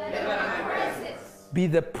presence be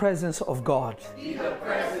the presence of God.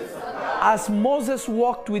 As Moses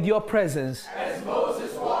walked with your presence,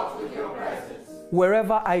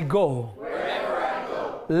 wherever I go,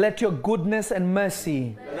 let your goodness and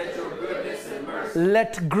mercy,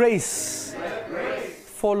 let grace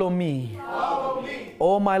follow me.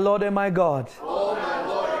 Oh my Lord and my God,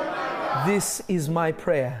 this is my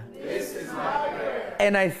prayer.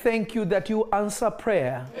 And I thank you that you answer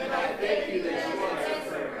prayer.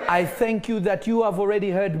 I thank you that you have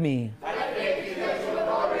already heard me.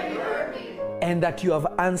 And that you have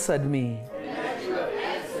answered me.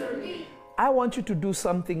 I want you to do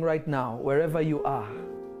something right now, wherever you are.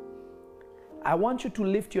 I want you to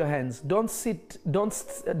lift your hands. Don't sit,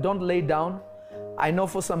 don't lay down. I know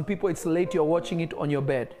for some people it's late, you're watching it on your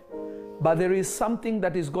bed. But there is something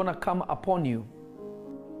that is going to come upon you.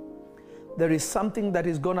 There is something that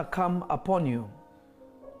is going to come upon you.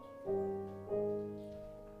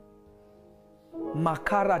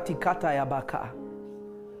 Makara tikata yabaka.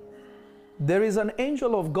 There is an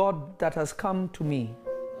angel of God that has come to me.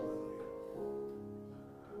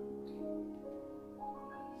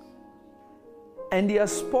 And he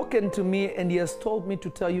has spoken to me and he has told me to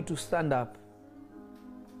tell you to stand up.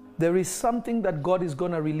 There is something that God is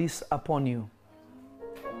going to release upon you.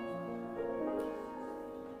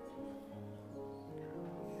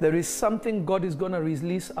 There is something God is going to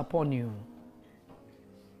release upon you.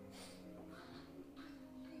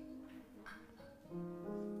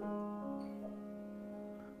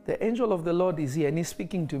 The angel of the Lord is here and he's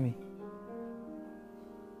speaking to me.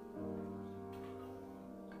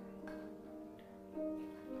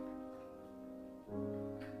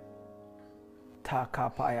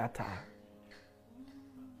 Takapayata.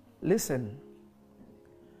 Listen,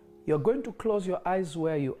 you're going to close your eyes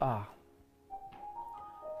where you are.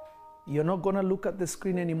 You're not going to look at the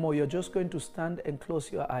screen anymore. You're just going to stand and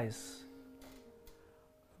close your eyes.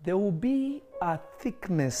 There will be a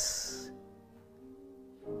thickness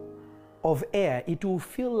of air. It will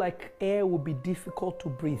feel like air will be difficult to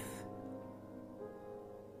breathe.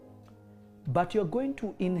 But you're going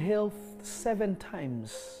to inhale 7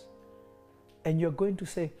 times and you're going to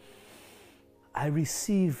say, I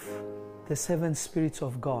receive the 7 spirits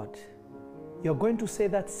of God. You're going to say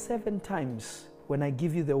that 7 times when I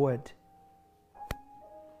give you the word.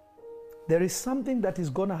 There is something that is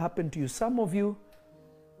going to happen to you. Some of you,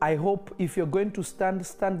 I hope if you're going to stand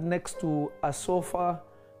next to a sofa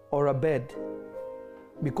or a bed,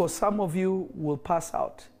 because some of you will pass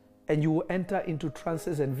out and you will enter into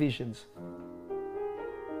trances and visions.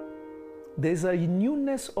 There's a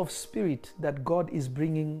newness of spirit that God is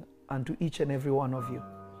bringing unto each and every one of you.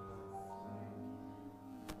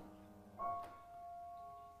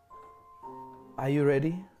 Are you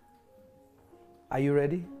ready? Are you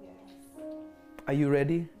ready? Yes. Are you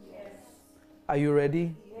ready? Yes. Are you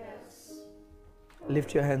ready? Yes.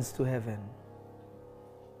 Lift your hands to heaven.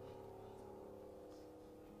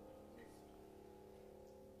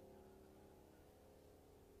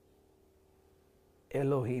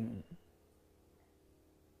 Elohim,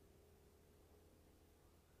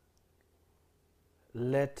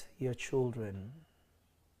 let your children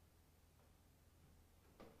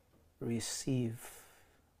receive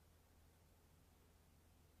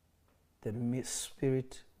the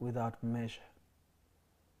Spirit without measure.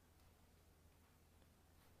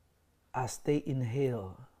 As they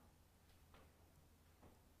inhale,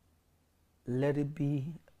 let it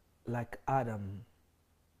be like Adam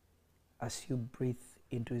as you breathe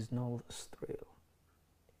into his nostril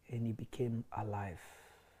and he became alive.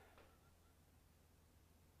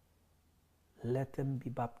 Let them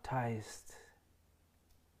be baptized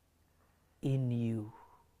in you,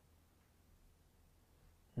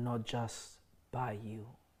 not just by you.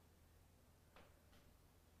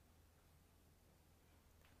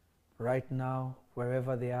 Right now,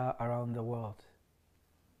 wherever they are around the world,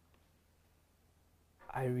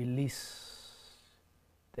 I release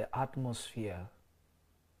the atmosphere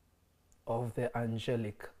of the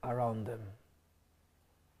angelic around them.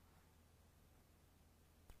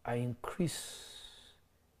 I increase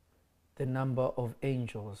the number of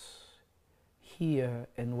angels here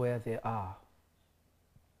and where they are.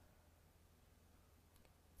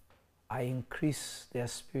 I increase their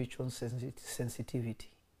spiritual sensitivity.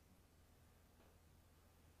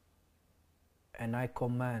 And I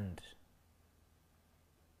command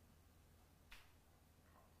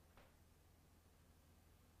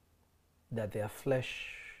that their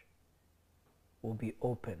flesh will be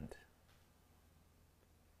opened.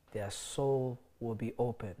 Their soul will be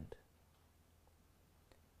opened.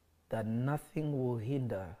 That nothing will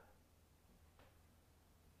hinder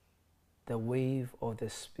the wave of the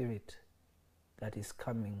Spirit that is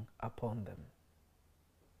coming upon them.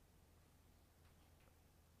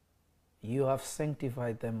 You have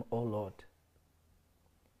sanctified them, O Lord.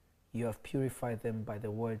 You have purified them by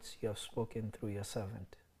the words you have spoken through your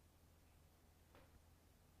servant.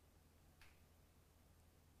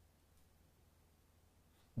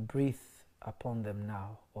 Breathe upon them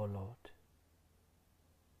now, O Lord.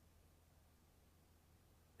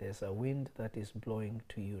 There's a wind that is blowing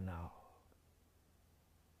to you now.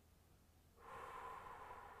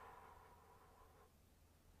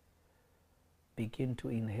 Begin to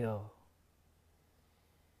inhale.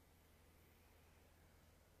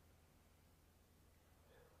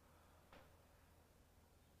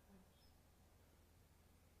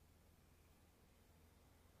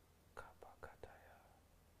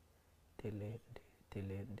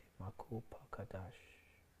 Tilende makupa kadash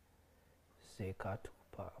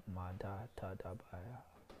zekatupa mada tadabaya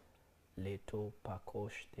leto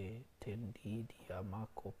pakoshte tendidia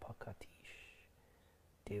mako pakatish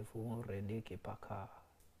devun reneke paka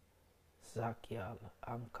zakial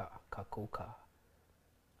anka kakuka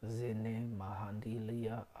Zene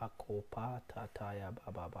mahandilia akopa tataya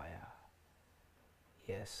bababaya.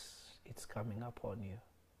 Yes, it's coming upon you.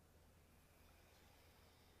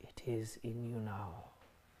 It is in you now.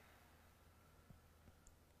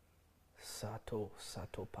 Sato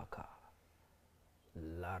satopaka.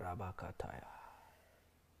 Larabakataya.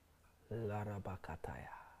 Larabakataya.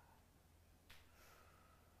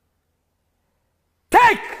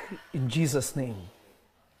 Take in Jesus' name.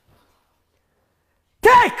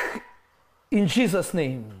 Take in Jesus'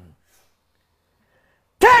 name.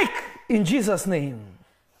 Take in Jesus' name.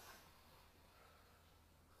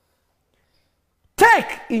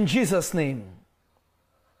 Take in Jesus' name.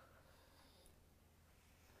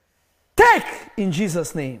 Take in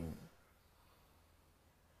Jesus' name.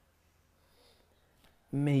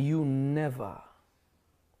 May you never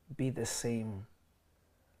be the same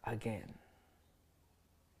again.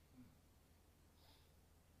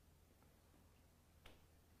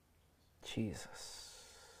 Jesus.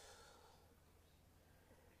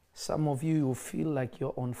 Some of you feel like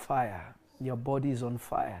you're on fire. Your body is on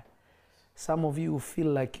fire. Some of you feel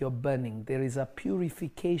like you're burning. There is a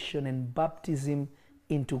purification and baptism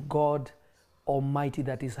into God Almighty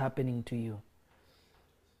that is happening to you.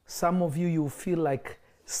 Some of you feel like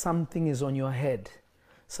something is on your head.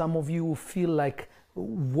 Some of you feel like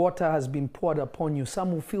water has been poured upon you.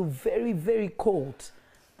 Some will feel very, very cold.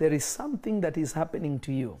 There is something that is happening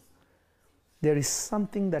to you. There is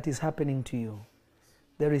something that is happening to you.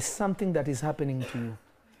 There is something that is happening to you.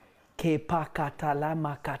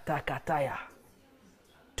 Kepakatalama katakataya.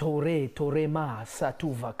 Torema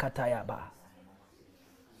satuva katayaba.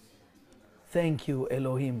 Thank you,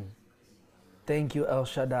 Elohim. Thank you, El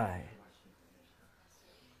Shaddai.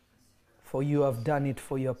 For you have done it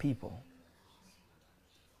for your people.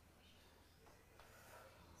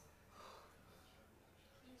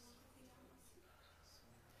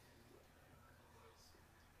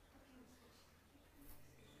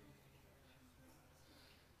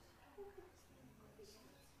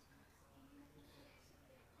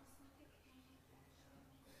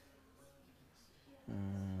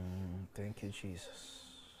 Thank you, Jesus.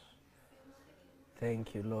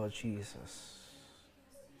 Thank you, Lord Jesus.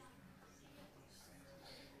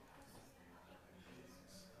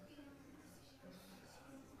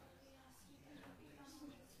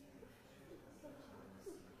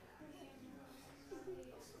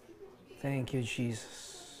 Thank you,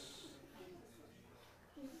 Jesus.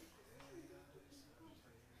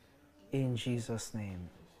 In Jesus' name.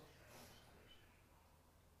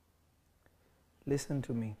 Listen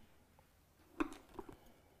to me.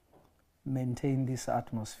 Maintain this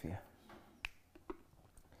atmosphere.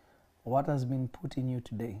 What has been put in you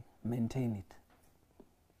today, maintain it.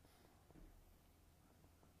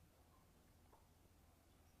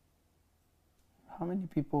 How many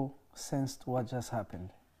people sensed what just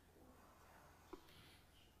happened?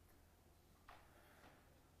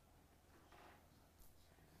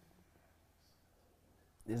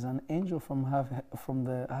 There's an angel from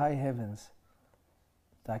the high heavens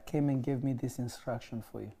that came and gave me this instruction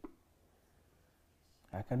for you.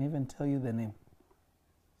 I can even tell you the name.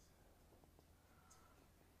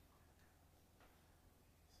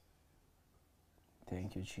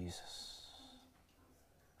 Thank you, Jesus.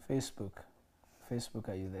 Facebook,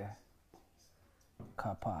 are you there?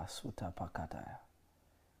 Kapa Suta Pakataya.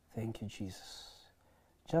 Thank you, Jesus.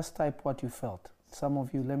 Just type what you felt. Some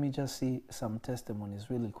of you, let me just see some testimonies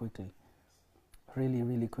really quickly. Really,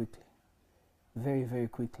 really quickly. Very, very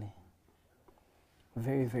quickly.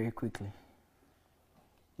 Very, very quickly.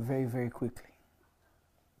 Very, very quickly.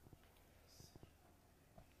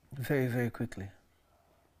 Very, very quickly.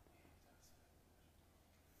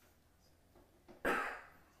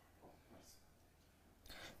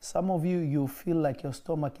 Some of you feel like your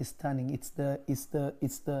stomach is turning. It's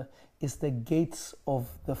the gates of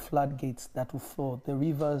the floodgates that will flow. The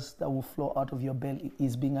rivers that will flow out of your belly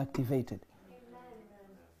is being activated.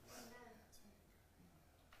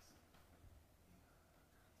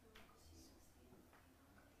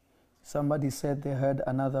 Somebody said they heard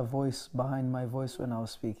another voice behind my voice when I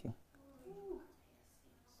was speaking.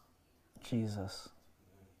 Jesus.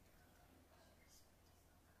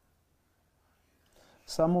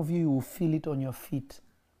 Some of you will feel it on your feet.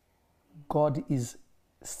 God is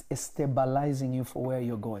stabilizing you for where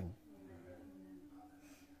you're going.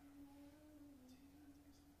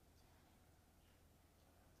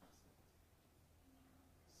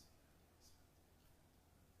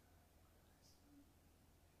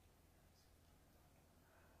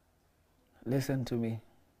 Listen to me.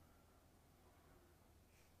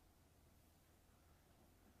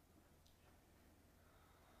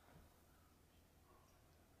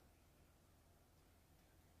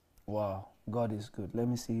 Wow, God is good. Let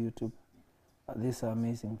me see YouTube. These are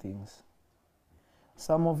amazing things.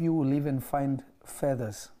 Some of you will even find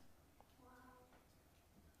feathers.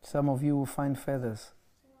 Some of you will find feathers.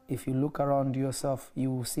 If you look around yourself,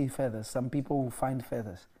 you will see feathers. Some people will find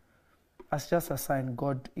feathers. That's just a sign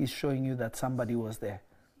God is showing you that somebody was there.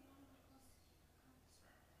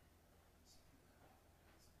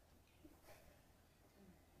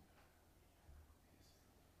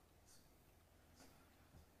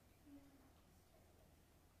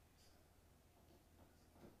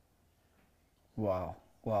 Wow,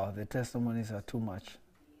 wow, the testimonies are too much.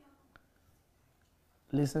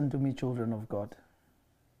 Listen to me, children of God.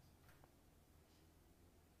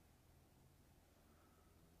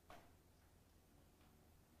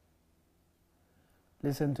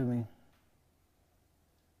 Listen to me.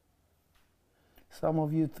 Some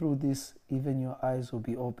of you, through this, even your eyes will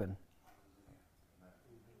be open.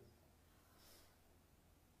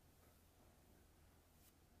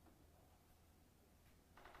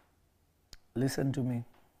 Listen to me.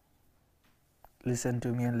 Listen to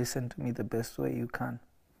me, and listen to me the best way you can.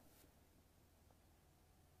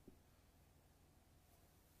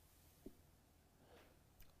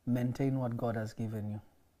 Maintain what God has given you.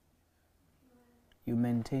 You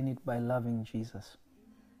maintain it by loving Jesus.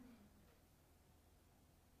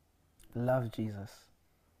 Love Jesus.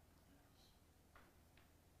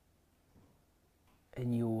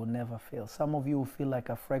 And you will never fail. Some of you will feel like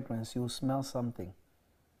a fragrance. You will smell something.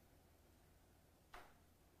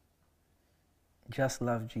 Just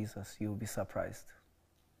love Jesus. You will be surprised.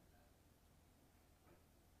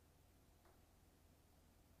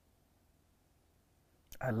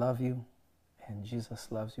 I love you, and Jesus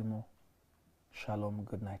loves you more. Shalom.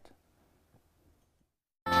 Good night.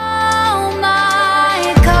 Oh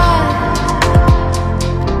my God.